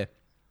career,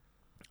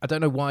 I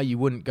don't know why you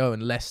wouldn't go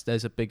unless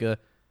there's a bigger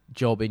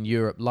job in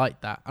Europe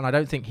like that, and I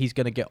don't think he's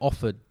going to get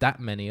offered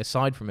that many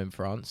aside from in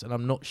France, and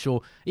I'm not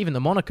sure even the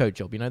Monaco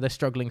job, they're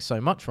struggling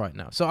so much right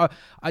now, so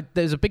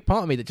there's a big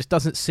part of me that just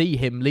doesn't see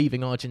him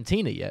leaving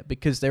Argentina yet,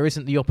 because there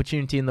isn't the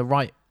opportunity in the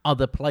right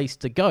other place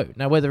to go.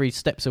 Now whether he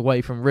steps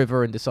away from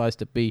River and decides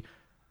to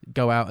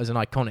go out as an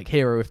iconic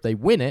hero if they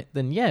win it,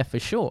 then yeah, for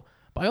sure,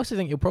 but I also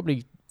think he'll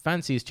probably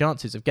fancy his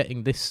chances of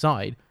getting this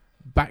side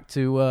back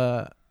to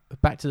the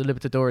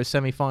Libertadores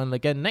semi-final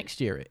again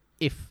next year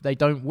if they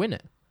don't win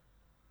it.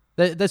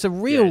 There's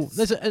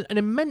an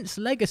immense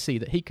legacy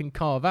that he can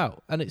carve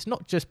out, and it's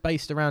not just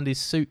based around his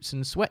suits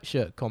and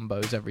sweatshirt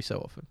combos every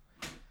so often.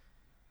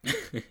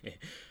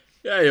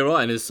 Yeah, you're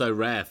right, and it's so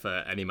rare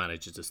for any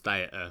manager to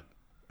stay at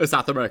a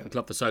South American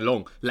club for so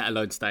long, let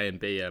alone stay and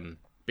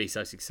be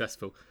so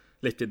successful,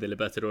 lifted the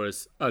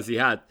Libertadores as he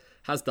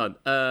has done.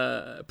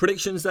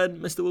 Predictions then,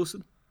 Mr.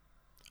 Wilson?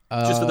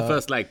 Just for the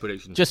first leg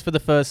predictions. Just for the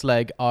first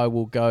leg, I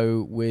will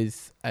go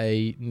with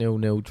a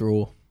 0-0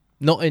 draw.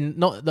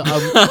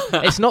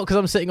 It's not because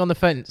I'm sitting on the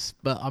fence,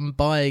 but I'm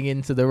buying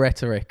into the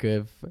rhetoric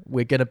of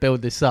we're going to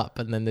build this up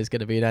and then there's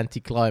going to be an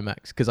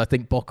anticlimax, because I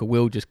think Boca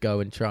will just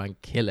go and try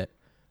and kill it.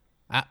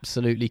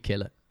 Absolutely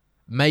kill it.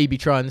 Maybe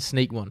try and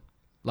sneak one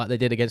like they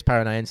did against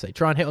Paranaense.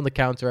 Try and hit on the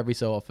counter every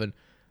so often.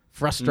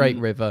 Frustrate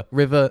River.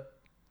 River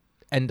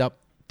end up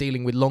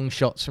dealing with long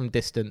shots from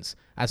distance,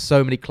 as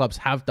so many clubs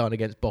have done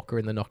against Boca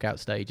in the knockout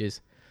stages.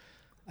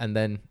 and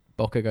then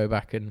Boca go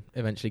back and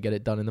eventually get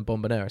it done in the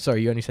Bombonera.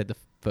 Sorry, you only said the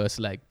first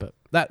leg, but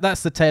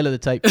that's the tail of the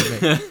tape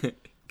for me.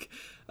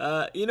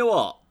 You know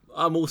what?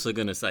 I'm also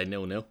going to say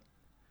 0-0.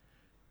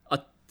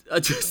 I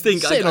just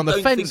think... Sitting on the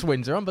don't fence, think,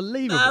 Windsor,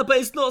 unbelievable. but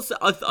it's not...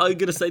 I'm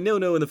going to say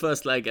 0-0 in the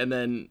first leg, and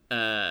then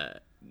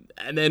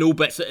all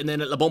bets... And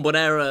then at La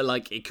Bombonera,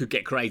 like, it could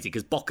get crazy,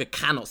 because Boca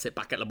cannot sit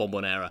back at La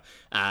Bombonera,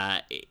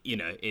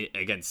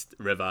 against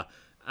River,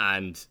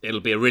 and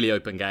it'll be a really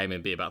open game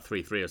and be about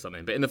 3-3 or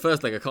something. But in the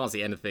first leg, I can't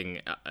see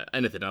anything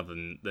other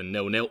than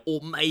 0-0,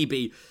 or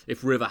maybe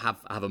if River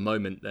have a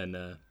moment, then...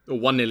 or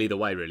 1-0 either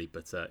way, really.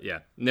 But,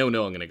 0-0 I'm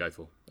going to go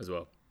for as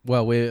well.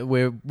 Well,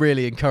 we're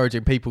really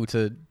encouraging people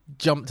to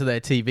jump to their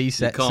TV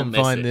sets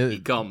and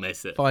you can't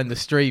miss it. Find the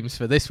streams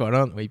for this one,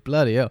 aren't we?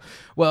 Bloody hell.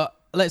 Well,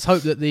 let's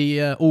hope that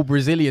the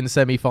all-Brazilian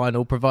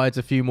semi-final provides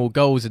a few more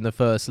goals in the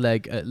first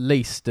leg, at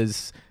least,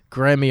 as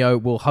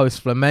Grêmio will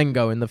host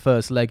Flamengo in the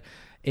first leg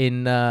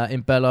in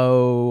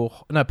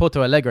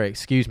Porto Alegre,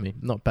 excuse me,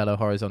 not Belo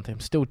Horizonte. I'm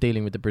still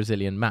dealing with the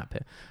Brazilian map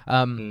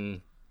here.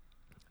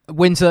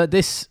 Windsor,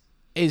 this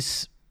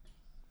is...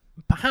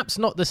 perhaps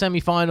not the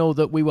semi-final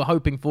that we were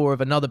hoping for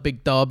of another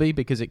big derby,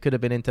 because it could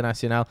have been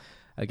Internacional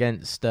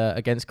against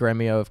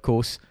Grêmio, of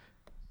course.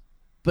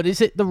 But is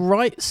it the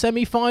right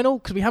semi-final?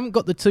 Because we haven't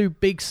got the two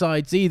big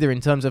sides either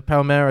in terms of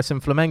Palmeiras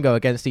and Flamengo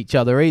against each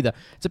other either.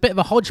 It's a bit of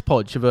a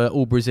hodgepodge of an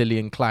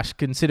all-Brazilian clash,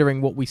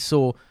 considering what we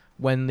saw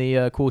when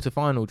the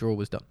quarter-final draw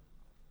was done.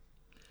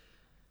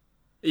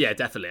 Yeah,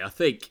 definitely. I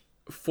think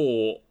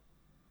for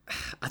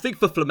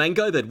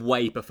Flamengo, they'd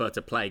way prefer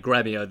to play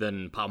Grêmio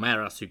than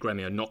Palmeiras, who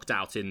Grêmio knocked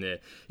out in the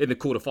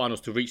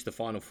quarterfinals to reach the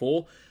Final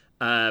Four.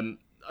 I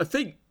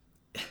think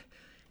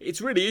it's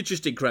really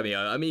interesting,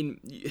 Grêmio. I mean,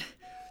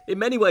 in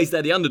many ways,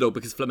 they're the underdog,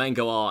 because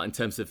Flamengo are, in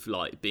terms of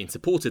like being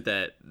supported,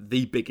 they're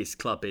the biggest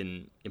club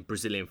in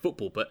Brazilian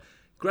football. But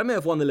Grêmio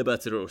have won the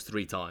Libertadores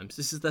 3 times.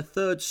 This is their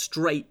third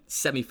straight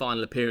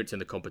semi-final appearance in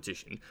the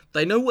competition.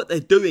 They know what they're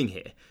doing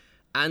here.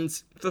 And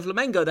for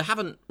Flamengo, they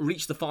haven't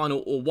reached the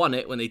final or won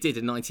it when they did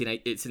since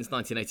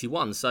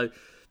 1981. So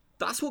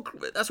that's what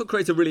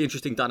creates a really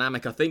interesting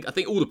dynamic, I think. I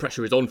think all the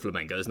pressure is on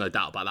Flamengo. There's no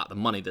doubt about that. The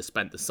money they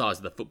spent, the size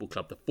of the football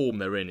club, the form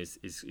they're in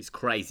is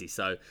crazy.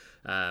 So,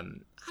 I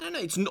don't know.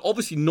 It's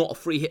obviously not a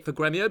free hit for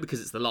Grêmio,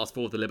 because it's the last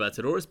 4 of the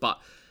Libertadores. But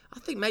I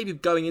think maybe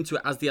going into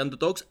it as the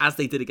underdogs, as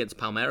they did against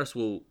Palmeiras,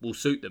 will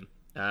suit them.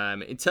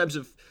 In terms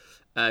of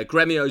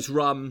Grêmio's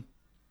run...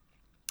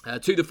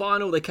 to the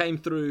final, they came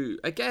through,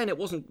 again, it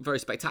wasn't very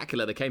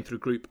spectacular. They came through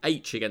Group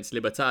H against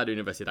Libertad,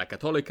 Universidad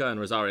Católica and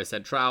Rosario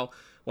Central,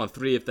 won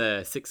 3 of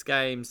their 6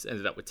 games,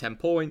 ended up with 10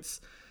 points.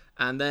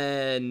 And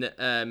then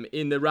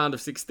in the round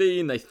of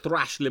 16, they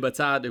thrashed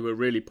Libertad, who were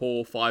really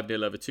poor,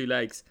 5-0 over 2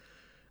 legs.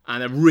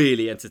 And a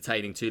really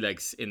entertaining 2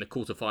 legs in the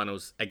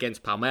quarterfinals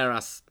against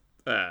Palmeiras.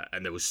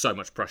 And there was so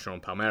much pressure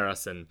on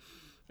Palmeiras. And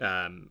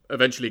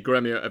eventually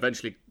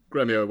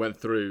Grêmio went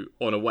through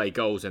on away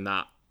goals in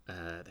that.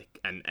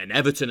 And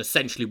Everton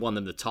essentially won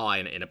them the tie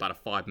in about a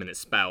 5-minute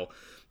spell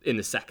in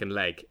the second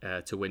leg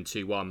to win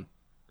 2-1.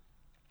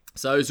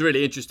 So it was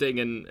really interesting,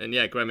 and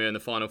Grêmio in the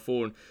Final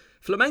Four. And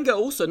Flamengo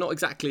also not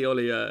exactly,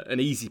 Ollie, an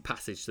easy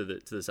passage to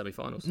the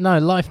semi-finals. No,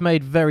 life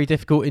made very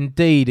difficult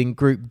indeed in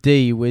Group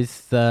D,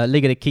 with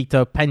Liga de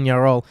Quito,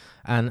 Peñarol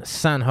and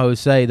San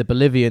Jose, the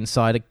Bolivian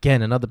side.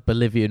 Again, another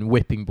Bolivian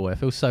whipping boy. I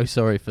feel so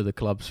sorry for the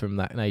clubs from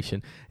that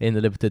nation in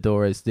the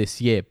Libertadores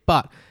this year.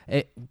 But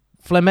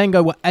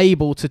Flamengo were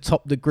able to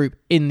top the group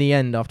in the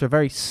end after a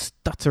very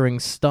stuttering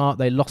start.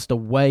 They lost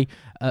away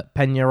at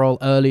Peñarol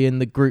early in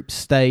the group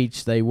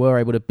stage. They were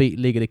able to beat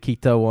Liga de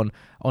Quito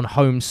on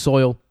home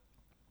soil,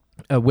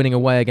 winning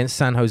away against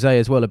San Jose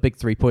as well, a big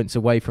 3 points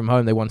away from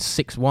home. They won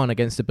 6-1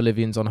 against the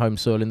Bolivians on home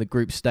soil in the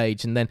group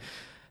stage, and then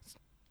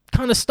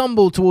kind of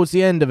stumbled towards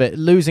the end of it,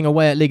 losing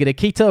away at Liga de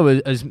Quito,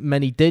 as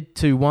many did,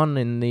 2-1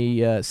 in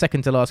the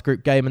second to last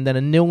group game, and then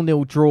a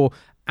 0-0 draw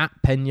at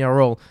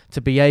Peñarol to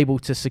be able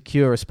to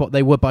secure a spot.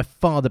 They were by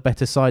far the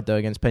better side, though,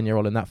 against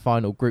Peñarol in that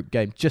final group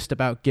game, just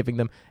about giving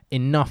them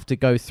enough to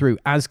go through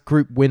as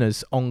group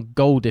winners on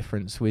goal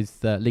difference,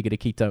 with Liga de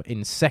Quito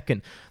in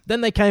second.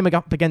 Then they came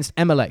up against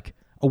Emelec,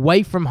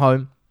 away from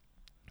home,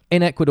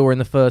 in Ecuador in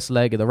the first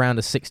leg of the round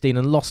of 16,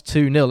 and lost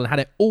 2-0 and had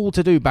it all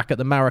to do back at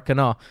the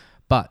Maracanã.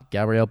 But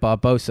Gabriel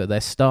Barbosa,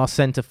 their star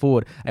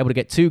centre-forward, able to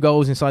get 2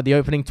 goals inside the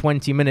opening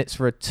 20 minutes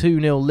for a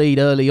 2-0 lead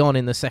early on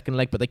in the second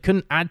leg, but they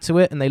couldn't add to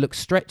it, and they looked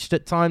stretched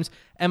at times.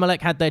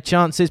 Emelec had their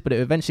chances, but it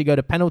would eventually go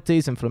to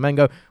penalties, and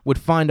Flamengo would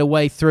find a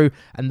way through.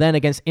 And then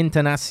against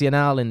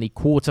Internacional in the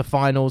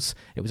quarter-finals,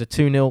 it was a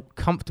 2-0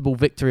 comfortable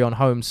victory on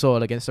home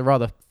soil against a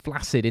rather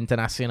flaccid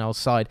Internacional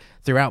side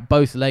throughout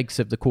both legs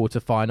of the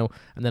quarter-final,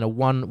 and then a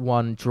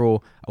 1-1 draw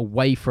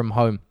away from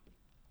home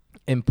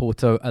in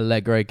Porto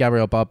Alegre.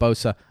 Gabriel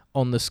Barbosa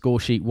on the score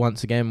sheet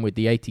once again with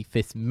the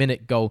 85th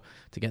minute goal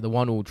to get the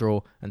 1-1 draw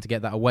and to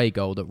get that away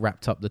goal that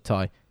wrapped up the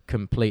tie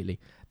completely.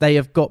 They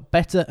have got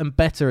better and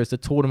better as the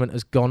tournament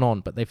has gone on,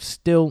 but they've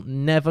still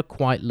never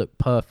quite looked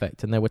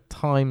perfect, and there were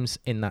times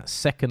in that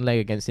second leg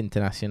against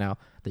Internacional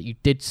that you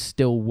did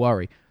still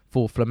worry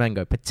for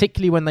Flamengo,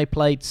 particularly when they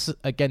played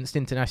against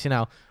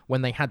Internacional,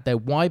 when they had their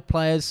wide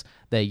players,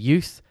 their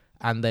youth,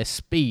 and their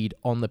speed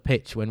on the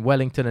pitch when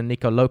Wellington and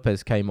Nico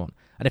Lopez came on.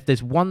 And if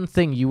there's one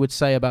thing you would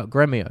say about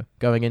Gremio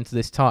going into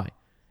this tie,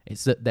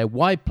 it's that their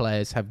wide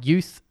players have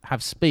youth,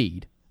 have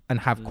speed, and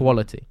have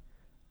quality.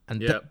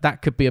 And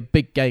that could be a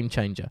big game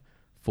changer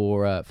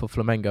for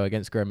Flamengo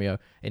against Gremio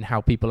in how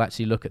people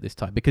actually look at this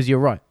tie. Because you're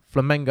right,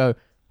 Flamengo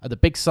are the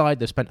big side.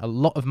 They've spent a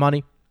lot of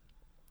money.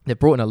 They've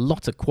brought in a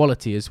lot of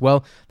quality as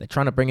well. They're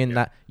trying to bring in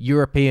that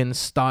European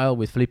style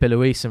with Felipe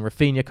Luis and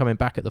Rafinha coming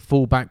back at the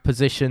fullback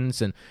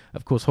positions. And,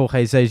 of course,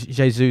 Jorge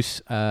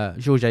Jesus,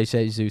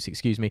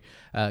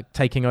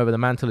 taking over the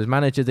mantle as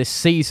manager this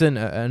season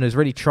and has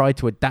really tried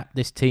to adapt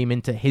this team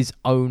into his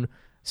own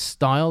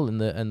style and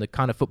the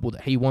kind of football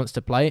that he wants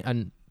to play.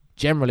 And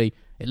generally,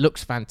 it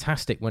looks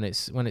fantastic when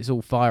it's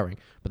all firing.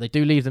 But they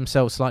do leave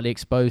themselves slightly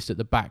exposed at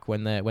the back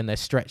when they're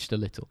stretched a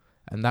little.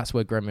 And that's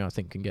where Gremio, I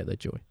think, can get their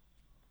joy.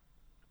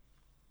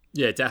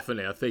 Yeah,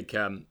 definitely. I think,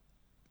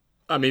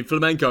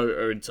 Flamengo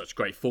are in such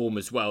great form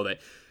as well. That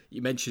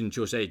you mentioned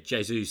Jorge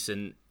Jesus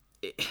and,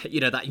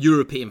 that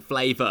European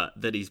flavour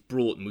that he's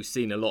brought, and we've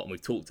seen a lot, and we've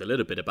talked a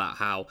little bit about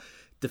how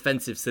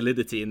defensive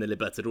solidity in the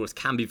Libertadores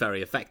can be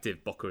very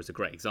effective. Boca is a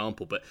great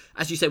example. But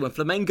as you say, when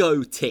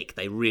Flamengo tick,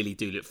 they really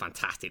do look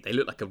fantastic. They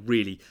look like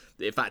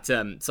in fact,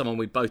 someone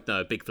we both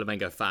know, a big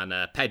Flamengo fan,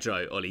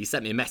 Pedro Oli, he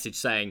sent me a message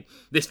saying,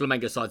 this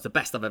Flamengo side's the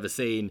best I've ever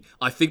seen.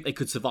 I think they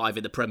could survive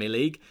in the Premier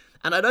League.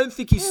 And I don't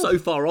think he's so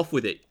far off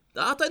with it.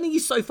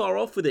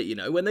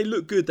 When they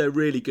look good, they're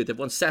really good. They've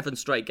won 7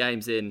 straight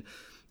games in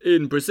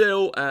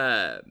Brazil,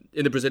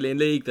 in the Brazilian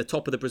league, the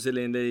top of the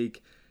Brazilian league.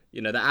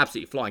 They're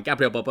absolutely flying.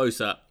 Gabriel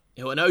Barbosa,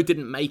 who I know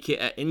didn't make it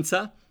at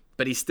Inter,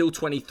 but he's still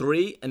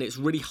 23, and it's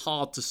really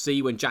hard to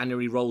see when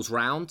January rolls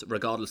round,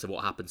 regardless of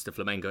what happens to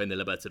Flamengo in the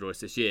Libertadores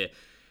this year.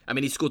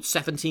 He scored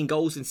 17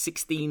 goals in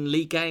 16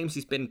 league games.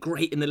 He's been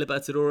great in the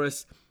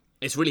Libertadores.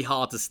 It's really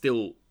hard to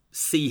still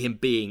see him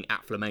being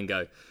at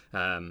Flamengo,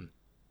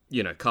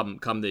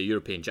 come the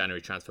European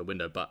January transfer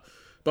window. But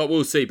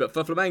we'll see. But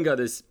for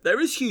Flamengo, there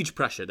is huge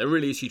pressure. There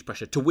really is huge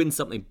pressure to win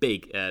something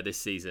big this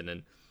season.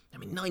 And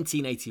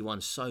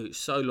 1981,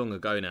 so long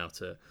ago now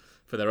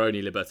for their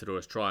only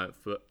Libertadores triumph.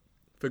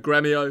 For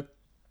Gremio,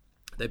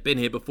 they've been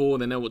here before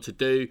and they know what to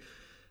do.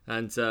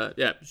 And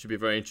it should be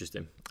very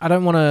interesting. I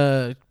don't want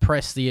to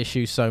press the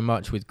issue so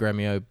much with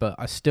Gremio, but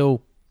I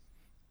still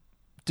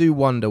do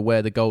wonder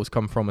where the goals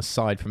come from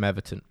aside from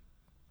Everton.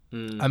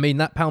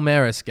 That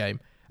Palmeiras game,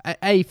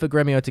 for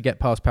Gremio to get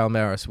past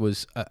Palmeiras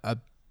was a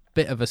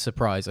bit of a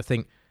surprise. I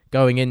think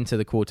going into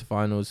the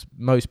quarterfinals,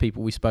 most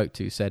people we spoke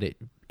to said it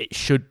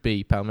should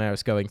be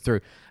Palmeiras going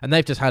through. And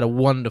they've just had a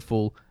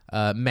wonderful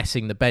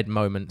messing the bed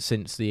moment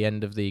since the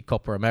end of the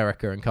Copa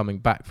America and coming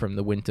back from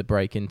the winter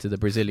break into the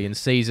Brazilian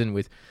season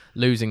with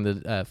losing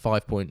the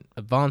 5-point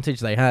advantage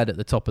they had at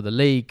the top of the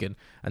league and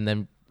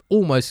then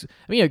almost,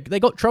 they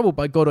got troubled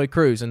by Godoy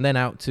Cruz and then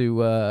out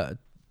to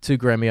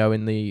Gremio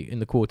in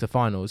the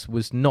quarterfinals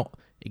was not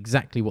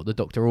exactly what the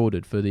doctor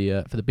ordered for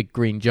the big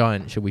green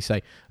giant, shall we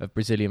say, of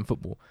Brazilian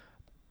football.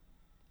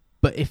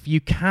 But if you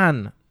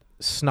can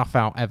snuff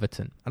out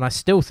Everton, and I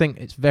still think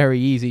it's very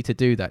easy to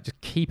do that, just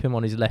keep him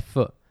on his left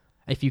foot.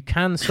 If you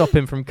can stop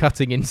him from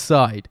cutting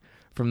inside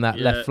from that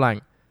left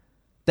flank,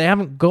 they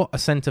haven't got a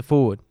centre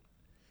forward.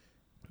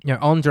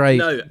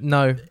 Andre,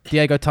 no.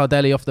 Diego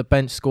Tardelli off the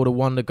bench scored a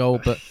wonder goal,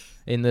 but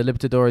in the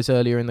Libertadores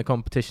earlier in the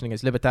competition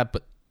against Libertad,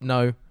 but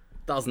no.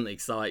 Doesn't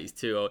excite, he's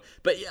too old.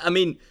 But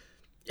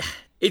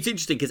it's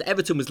interesting because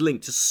Everton was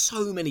linked to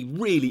so many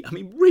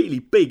really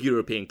big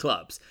European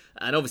clubs,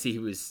 and obviously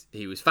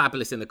he was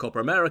fabulous in the Copa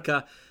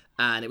America,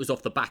 and it was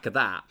off the back of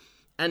that.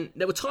 And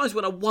there were times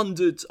when I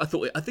wondered, I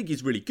think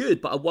he's really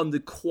good, but I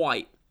wondered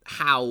quite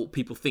how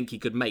people think he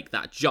could make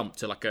that jump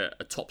to like a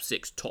top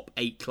 6, top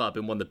 8 club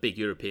in one of the big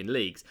European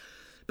leagues.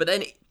 But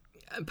then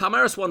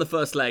Palmeiras won the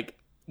first leg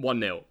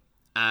 1-0.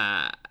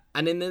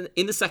 And in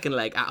the second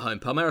leg at home,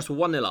 Palmeiras were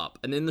 1-0 up.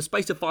 And in the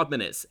space of 5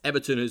 minutes,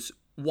 Everton has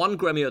won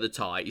Gremio the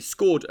tie. He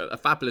scored a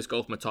fabulous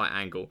goal from a tight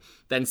angle,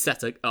 then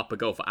set up a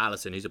goal for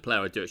Alisson, who's a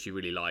player I do actually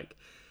really like.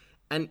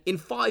 And in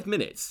 5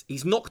 minutes,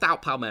 he's knocked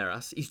out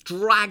Palmeiras. He's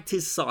dragged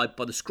his side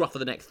by the scruff of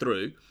the neck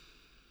through.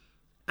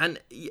 And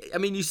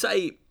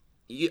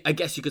I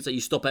guess you could say you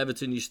stop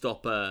Everton, you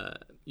stop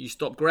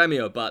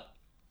Gremio, but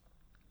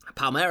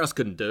Palmeiras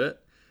couldn't do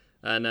it.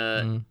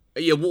 And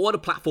what a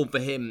platform for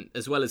him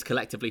as well as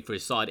collectively for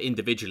his side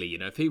individually.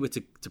 If he were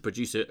to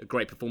produce a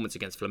great performance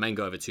against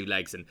Flamengo over 2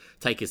 legs and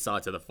take his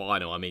side to the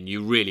final,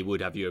 you really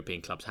would have European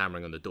clubs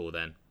hammering on the door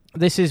then.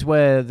 This is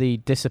where the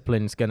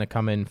discipline's going to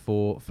come in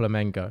for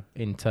Flamengo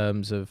in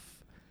terms of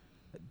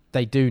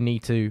they do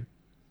need to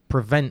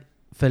prevent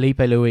Felipe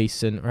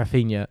Luis and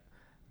Rafinha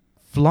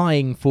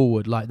flying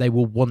forward like they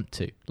will want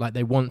to. Like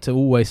they want to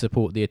always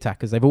support the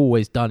attack as they've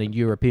always done in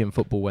European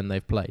football when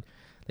they've played.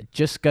 They're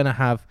just going to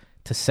have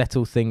to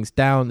settle things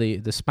down.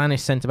 The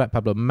Spanish centre-back,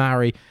 Pablo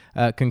Mari,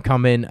 can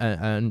come in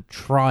and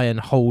try and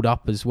hold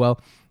up as well.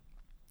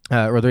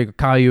 Rodrigo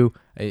Caio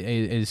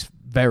is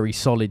very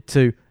solid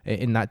too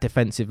in that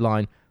defensive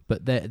line.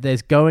 but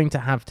there's going to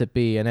have to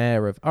be an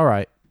air of, all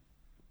right,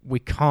 we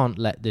can't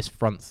let this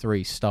front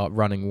three start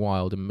running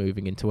wild and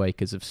moving into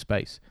acres of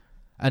space.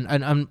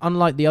 And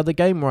unlike the other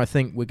game where I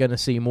think we're going to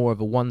see more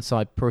of a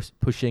one-side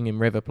pushing in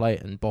River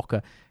Plate and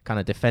Boca kind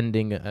of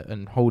defending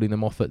and holding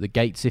them off at the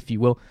gates, if you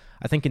will,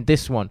 I think in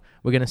this one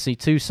we're going to see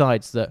two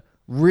sides that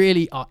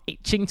really are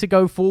itching to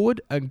go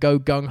forward and go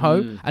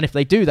gung-ho. And if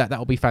they do that,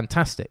 that'll be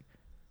fantastic.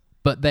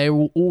 But they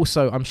will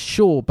also, I'm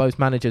sure both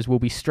managers will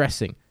be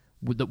stressing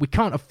that we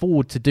can't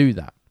afford to do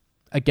that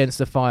against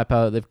the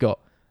firepower they've got.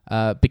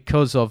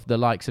 Because of the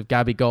likes of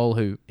Gabigol,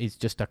 who is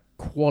just a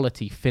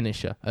quality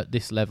finisher at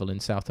this level in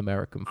South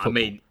American football. I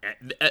mean,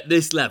 at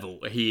this level,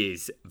 he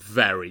is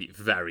very,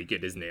 very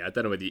good, isn't he? I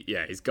don't know whether...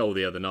 his goal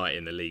the other night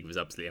in the league was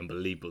absolutely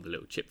unbelievable, the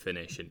little chip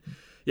finish. And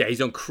yeah,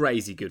 he's on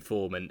crazy good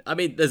form. And I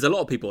mean, there's a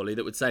lot of people, Ollie,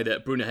 that would say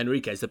that Bruno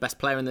Henrique is the best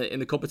player in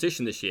the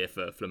competition this year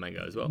for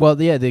Flamengo as well.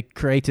 Well, yeah, the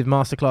creative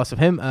masterclass of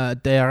him.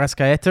 De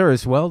Arrascaeta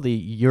as well, the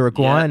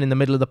Uruguayan in the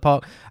middle of the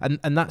park.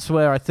 And that's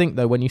where I think,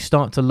 though, when you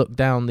start to look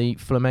down the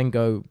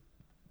Flamengo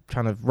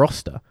kind of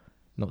roster,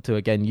 not to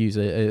again use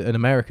an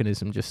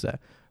Americanism just there,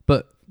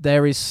 but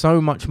there is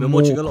so much more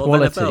quality. Been watching a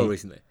lot of NFL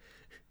recently.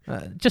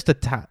 Just a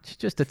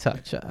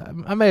touch.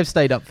 I may have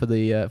stayed up for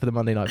the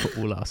Monday Night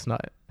Football last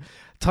night.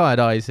 Tired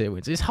eyes here,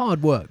 Wins. It's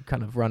hard work,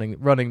 kind of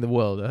running the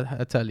world.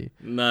 I tell you.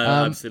 No,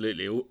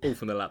 absolutely, all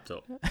from the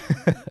laptop.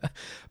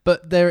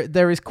 But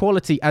there is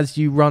quality as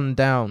you run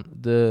down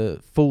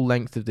the full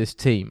length of this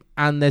team,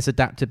 and there's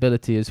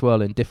adaptability as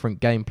well in different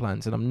game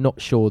plans. And I'm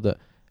not sure that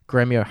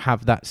Gremio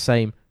have that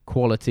same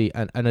quality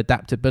and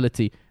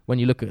adaptability when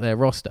you look at their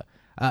roster.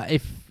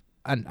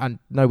 And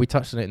no, we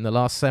touched on it in the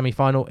last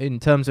semi-final in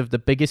terms of the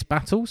biggest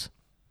battles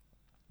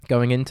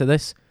going into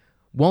this.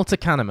 Walter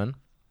Kahneman,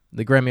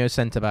 the Gremio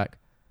centre-back,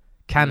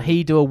 can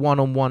he do a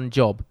one-on-one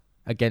job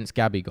against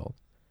Gabigol?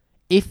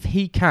 If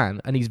he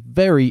can, and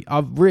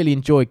I've really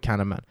enjoyed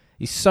Kahneman.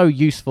 He's so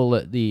useful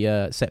at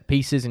the set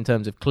pieces in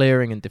terms of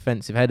clearing and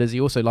defensive headers. He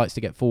also likes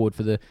to get forward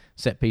for the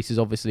set pieces,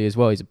 obviously, as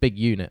well. He's a big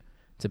unit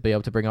to be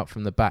able to bring up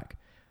from the back.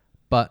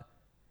 But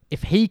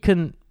if he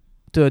can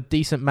do a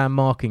decent man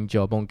marking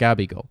job on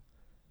Gabigol,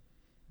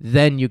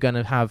 then you're going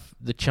to have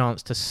the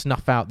chance to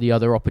snuff out the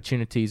other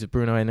opportunities of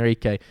Bruno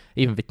Henrique,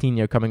 even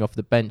Vitinho coming off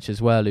the bench as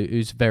well,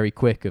 who's very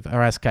quick, of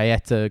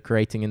Arrascaeta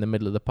creating in the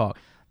middle of the park.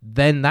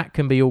 Then that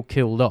can be all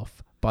killed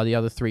off by the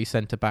other three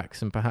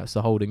centre-backs and perhaps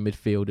the holding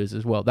midfielders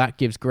as well. That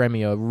gives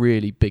Gremio a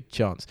really big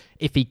chance.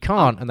 If he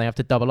can't and they have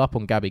to double up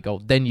on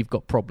Gabigol, then you've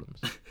got problems.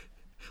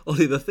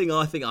 Ollie, the thing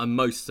I think I'm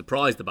most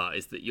surprised about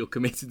is that you're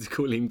committed to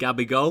calling him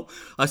Gabigol.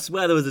 I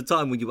swear there was a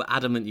time when you were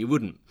adamant you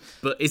wouldn't.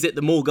 But is it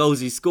the more goals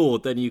he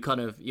scored, then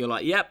you're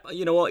like, yep,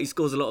 you know what, he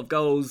scores a lot of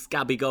goals,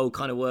 Gabigol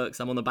kind of works,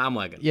 I'm on the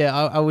bandwagon. Yeah,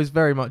 I was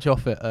very much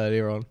off it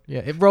earlier on. Yeah,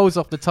 it rolls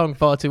off the tongue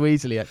far too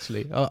easily,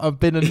 actually. I've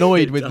been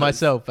annoyed with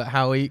myself at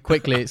how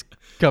quickly it's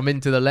come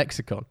into the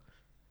lexicon.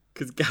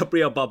 Because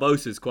Gabriel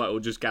Barbosa is or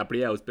just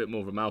Gabriel is a bit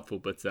more of a mouthful.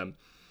 But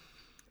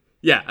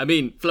yeah, I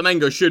mean,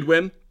 Flamengo should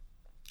win,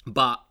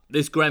 but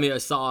this Gremio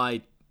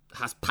side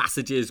has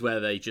passages where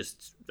they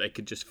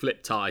could just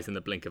flip ties in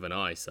the blink of an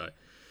eye. So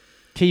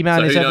key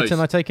man is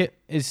Everton, I take it.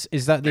 Is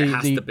that the? It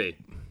has to be.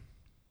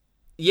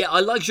 Yeah,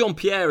 I like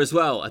Jean-Pierre as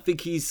well. I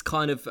think he's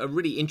kind of a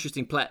really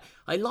interesting player.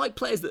 I like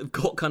players that have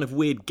got kind of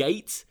weird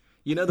gait.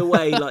 You know the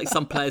way like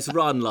some players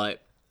run, like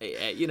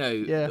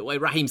the way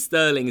Raheem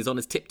Sterling is on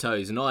his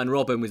tiptoes, and Ian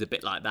Robben was a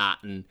bit like that.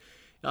 And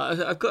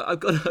I've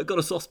got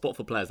a soft spot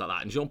for players like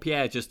that. And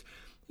Jean-Pierre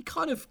he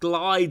kind of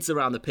glides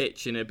around the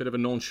pitch in a bit of a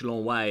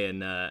nonchalant way.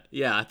 And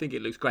I think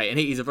it looks great. And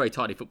he's a very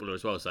tidy footballer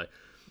as well. So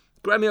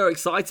Gremio are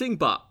exciting,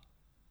 but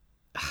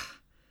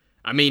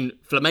I mean,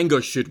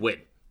 Flamengo should win.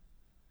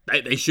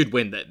 They should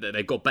win.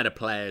 They've got better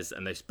players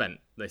and they spent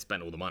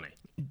all the money.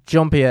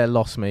 Jean-Pierre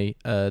lost me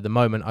the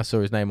moment I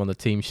saw his name on the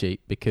team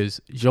sheet, because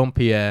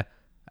Jean-Pierre,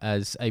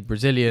 as a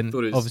Brazilian,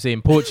 obviously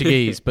in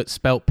Portuguese, but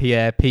spelt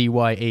Pierre,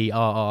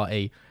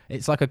 Pyerre.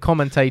 It's like a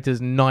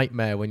commentator's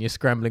nightmare when you're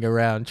scrambling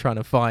around trying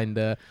to find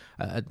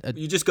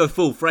You just go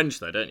full French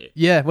though, don't you?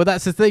 Yeah, well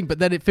that's the thing, but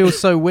then it feels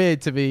so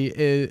weird to be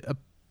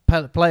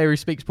a player who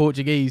speaks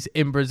Portuguese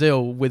in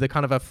Brazil with a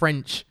kind of a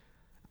French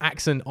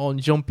accent on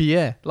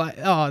Jean-Pierre. Like,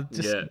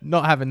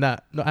 not having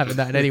that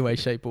in any way,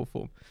 shape or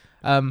form.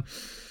 And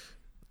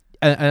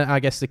I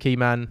guess the key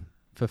man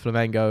for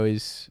Flamengo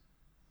is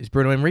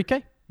Bruno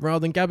Henrique rather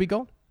than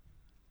Gabigol?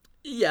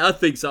 Yeah, I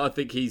think so. I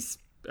think he's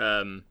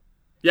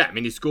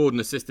he scored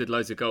and assisted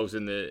loads of goals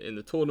in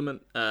the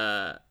tournament.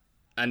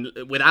 And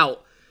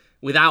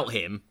without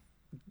him,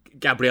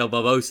 Gabriel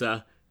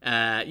Barbosa,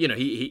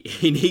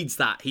 he needs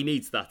that. He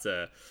needs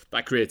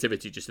that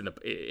creativity just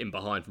in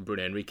behind from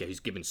Bruno Henrique, who's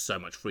given so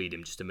much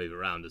freedom just to move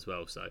around as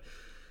well. So,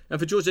 and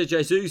for Jorge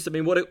Jesus, I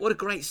mean, what a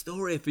great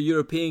story if a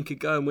European could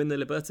go and win the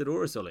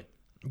Libertadores, Ollie.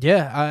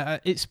 Yeah,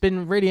 it's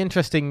been really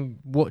interesting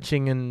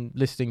watching and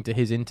listening to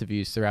his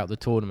interviews throughout the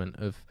tournament,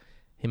 of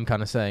him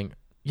kind of saying,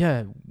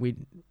 yeah, we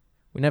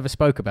never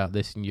spoke about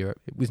this in Europe.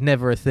 It was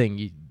never a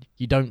thing.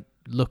 You don't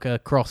look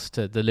across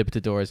to the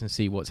Libertadores and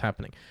see what's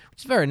happening, which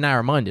is very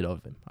narrow-minded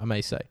of him, I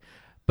may say.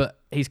 But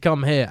he's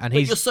come here and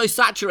You're so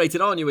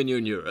saturated, aren't you, when you're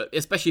in Europe?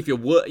 Especially if you're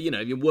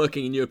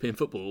working in European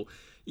football,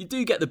 you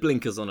do get the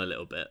blinkers on a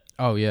little bit.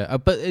 Oh yeah,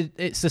 but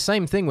it's the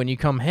same thing when you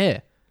come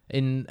here.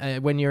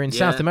 When you're in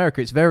South America,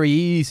 it's very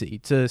easy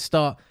to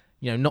start,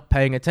 not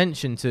paying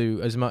attention to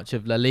as much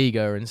of La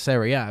Liga and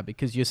Serie A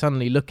because you're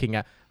suddenly looking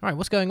at, all right,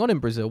 what's going on in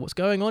Brazil? What's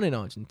going on in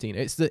Argentina?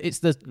 It's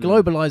the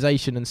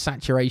globalization and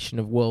saturation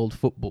of world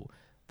football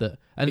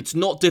and it's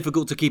not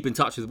difficult to keep in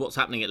touch with what's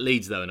happening at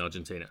Leeds though in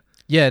Argentina.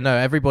 Yeah, no,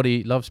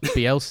 everybody loves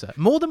Bielsa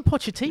more than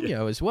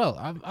Pochettino as well.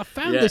 I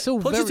found this all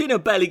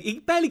Pochettino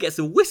barely gets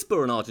a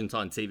whisper on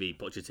Argentine TV.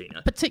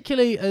 Pochettino,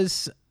 particularly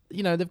as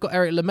they've got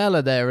Eric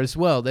Lamela there as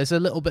well. There's a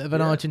little bit of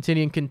an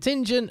Argentinian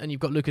contingent, and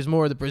you've got Lucas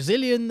Moura, the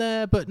Brazilian,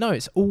 there. But no,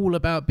 it's all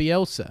about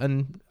Bielsa,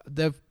 and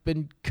they've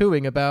been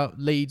cooing about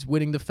Leeds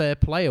winning the Fair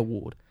Play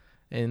Award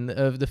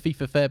of the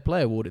FIFA Fair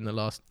Play Award in the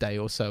last day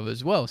or so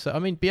as well. So I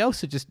mean,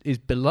 Bielsa just is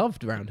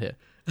beloved around here.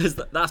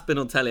 That's been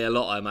on telly a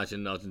lot, I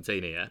imagine, in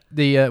Argentina, yeah?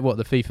 The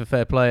FIFA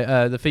Fair Play,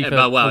 the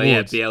FIFA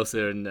awards.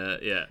 Bielsa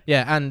and,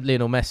 Yeah, and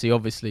Lionel Messi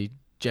obviously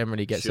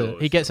generally gets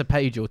gets a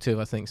page or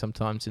two, I think,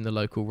 sometimes in the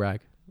local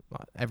rag.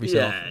 Like every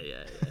so often.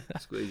 Yeah.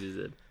 Squeezes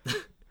in.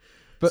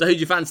 So who do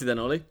you fancy then,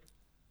 Ollie?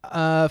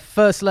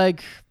 First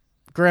leg,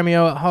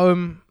 Gremio at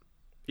home.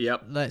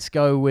 Yep. Let's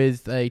go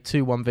with a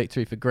 2-1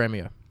 victory for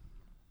Gremio.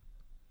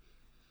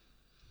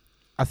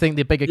 I think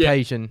the big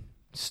occasion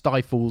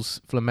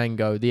stifles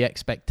Flamengo, the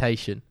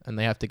expectation, and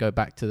they have to go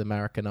back to the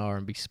Maracanã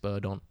and be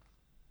spurred on.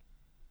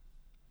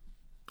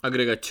 I'm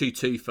going to go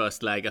 2-2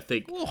 first leg. I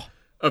think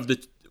of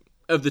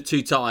the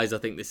two ties, I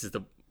think this is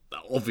the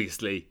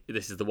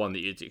one that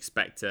you'd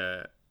expect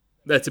there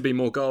to be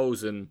more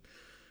goals. And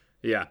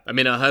yeah, I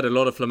mean, I heard a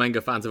lot of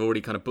Flamengo fans have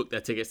already kind of booked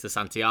their tickets to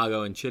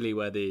Santiago in Chile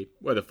where the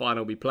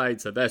final will be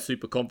played, so they're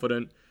super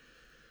confident.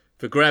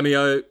 For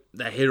Gremio,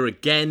 they're here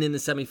again in the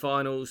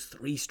semi-finals,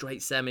 3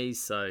 straight semis,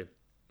 so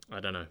I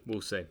don't know.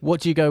 We'll see.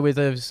 What do you go with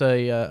as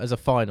a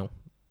final?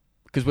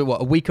 Because we're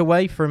a week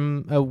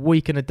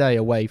and a day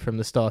away from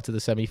the start of the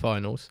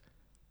semi-finals.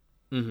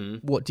 Mm-hmm.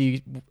 What do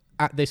you,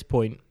 at this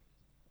point,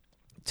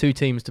 2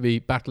 teams to be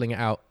battling it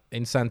out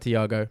in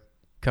Santiago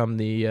come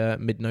the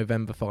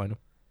mid-November final?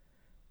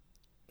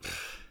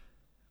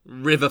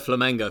 River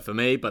Flamengo for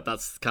me, but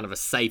that's kind of a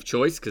safe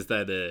choice because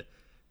they're the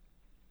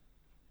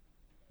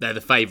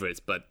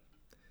favourites. But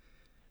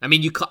I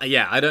mean, you can't.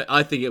 Yeah,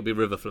 I think it'll be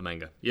River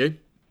Flamengo. You?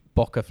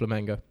 Boca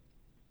Flamengo.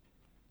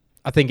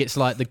 I think it's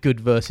like the good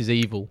versus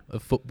evil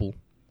of football.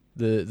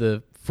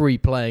 The free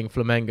playing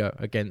Flamengo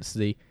against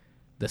the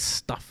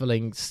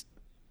stifling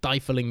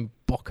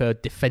Boca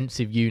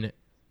defensive unit.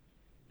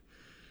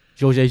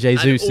 Jorge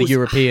Jesus, the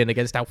European,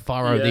 against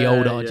Alfaro, the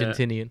old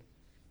Argentinian.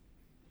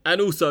 And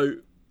also,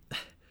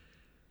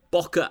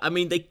 Boca, I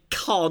mean, they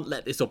can't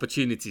let this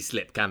opportunity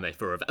slip, can they,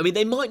 for River? I mean,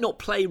 they might not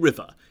play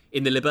River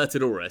in the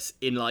Libertadores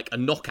in like a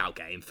knockout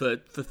game for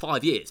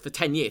 5 years, for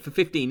 10 years, for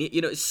 15 years.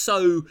 It's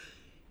so...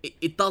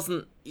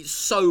 It's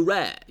so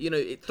rare.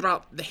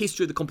 Throughout the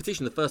history of the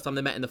competition, the first time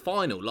they met in the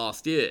final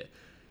last year.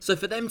 So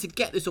for them to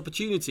get this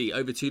opportunity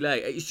over 2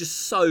 legs, it's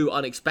just so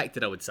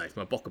unexpected, I would say,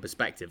 from a Boca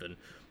perspective. And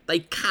they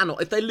cannot,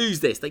 if they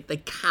lose this, they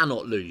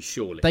cannot lose,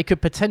 surely. They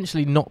could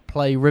potentially not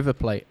play River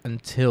Plate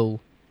until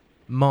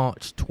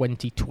March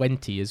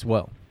 2020 as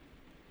well.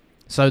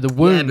 So the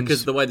wounds... Yeah, because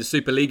of the way the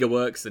Superliga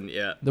works, and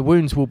the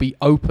wounds will be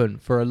open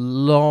for a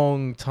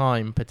long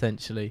time,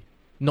 potentially.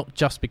 Not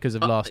just because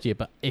of last year,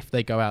 but if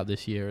they go out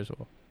this year as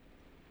well.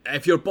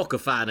 If you're a Boca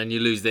fan and you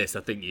lose this, I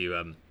think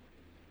you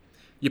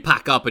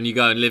pack up and you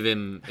go and live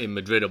in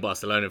Madrid or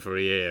Barcelona for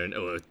a year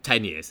or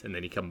 10 years, and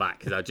then you come back,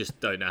 because I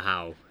just don't know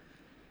how.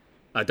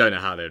 I don't know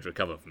how they'd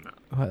recover from that.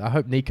 I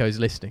hope Nico's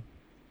listening.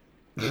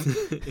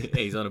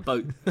 He's on a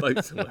boat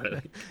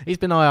somewhere. He's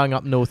been eyeing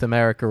up North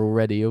America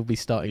already. He'll be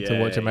starting to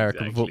watch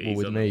American football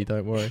with me.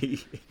 Don't worry.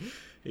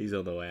 He's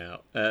on the way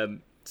out.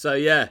 So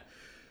yeah,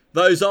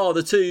 those are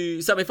the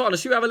 2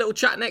 semi-finals. Should we have a little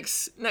chat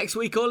next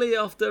week, Ollie,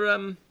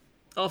 after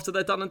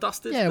they're done and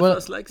dusted? Yeah,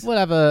 first legs. We'll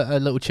have a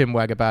little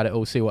chinwag about it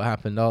all. See what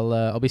happened.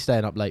 I'll be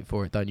staying up late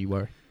for it. Don't you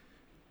worry,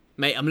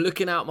 mate. I'm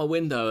looking out my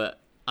window.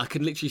 I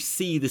can literally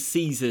see the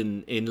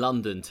season in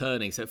London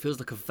turning, so it feels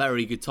like a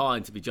very good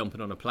time to be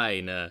jumping on a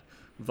plane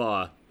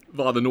via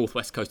the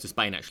northwest coast of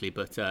Spain, actually,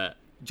 but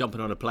jumping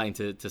on a plane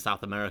to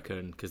South America,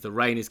 and because the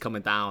rain is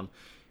coming down,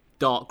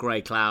 dark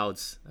grey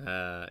clouds.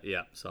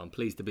 So I'm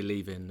pleased to be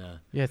leaving.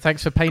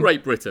 Thanks for painting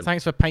Great Britain.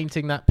 Thanks for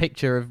painting that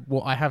picture of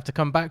what I have to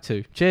come back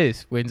to.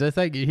 Cheers, Windsor.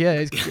 Thank you.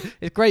 Yeah,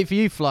 it's great for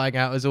you flying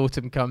out as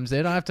autumn comes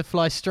in. I have to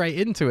fly straight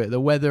into it, the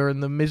weather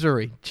and the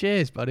misery.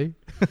 Cheers, buddy.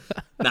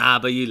 Nah,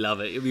 but you love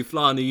it. You'll be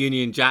flying the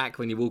Union Jack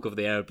when you walk off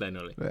the aeroplane,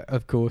 Ollie.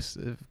 Of course.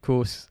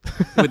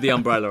 With the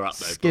umbrella up,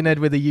 though. Skinhead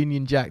with a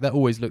Union Jack. That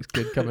always looks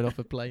good coming off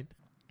a plane.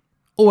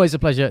 Always a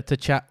pleasure to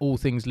chat all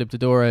things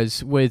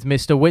Libertadores with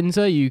Mr.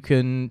 Windsor. You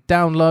can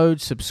download,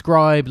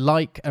 subscribe,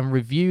 like and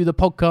review the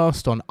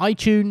podcast on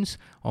iTunes,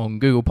 on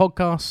Google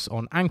Podcasts,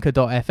 on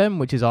Anchor.fm,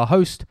 which is our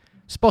host,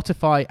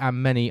 Spotify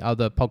and many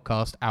other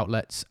podcast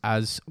outlets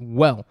as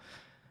well.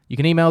 You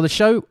can email the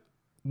show,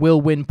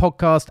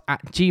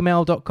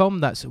 willwinpodcast@gmail.com.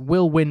 That's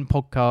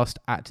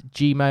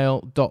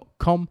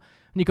willwinpodcast@gmail.com.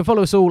 And you can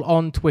follow us all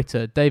on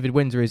Twitter. David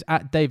Windsor is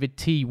at David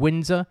T.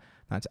 Windsor.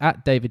 That's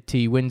at David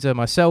T. Windsor.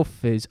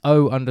 Myself is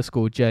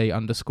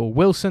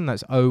O_J_Wilson.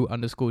 That's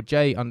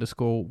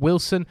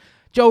O_J_Wilson.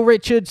 Joel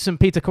Richards and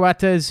Peter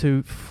Coates,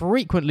 who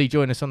frequently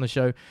join us on the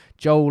show.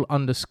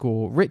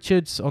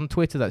 Joel_Richards on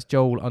Twitter. That's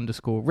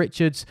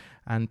Joel_Richards.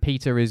 And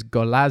Peter is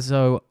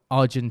Golazo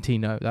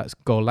Argentino. That's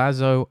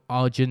Golazo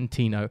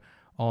Argentino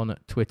on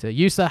Twitter.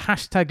 Use the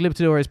hashtag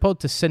LibertadoresPod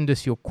to send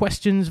us your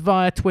questions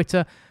via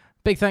Twitter.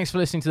 Big thanks for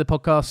listening to the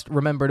podcast.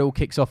 Remember, it all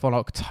kicks off on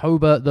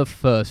October the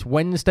 1st,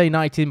 Wednesday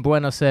night in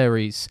Buenos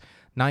Aires,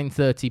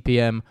 9:30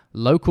 p.m.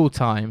 local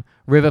time.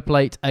 River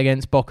Plate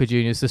against Boca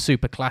Juniors, the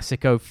Super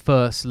Classico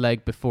first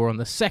leg, before on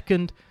the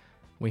second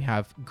we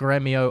have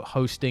Gremio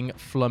hosting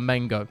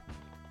Flamengo.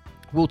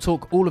 We'll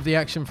talk all of the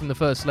action from the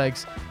first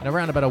legs in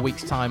around about a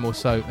week's time or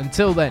so.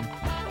 Until then,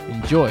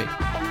 enjoy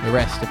the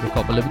rest of the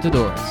Copa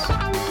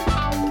Libertadores.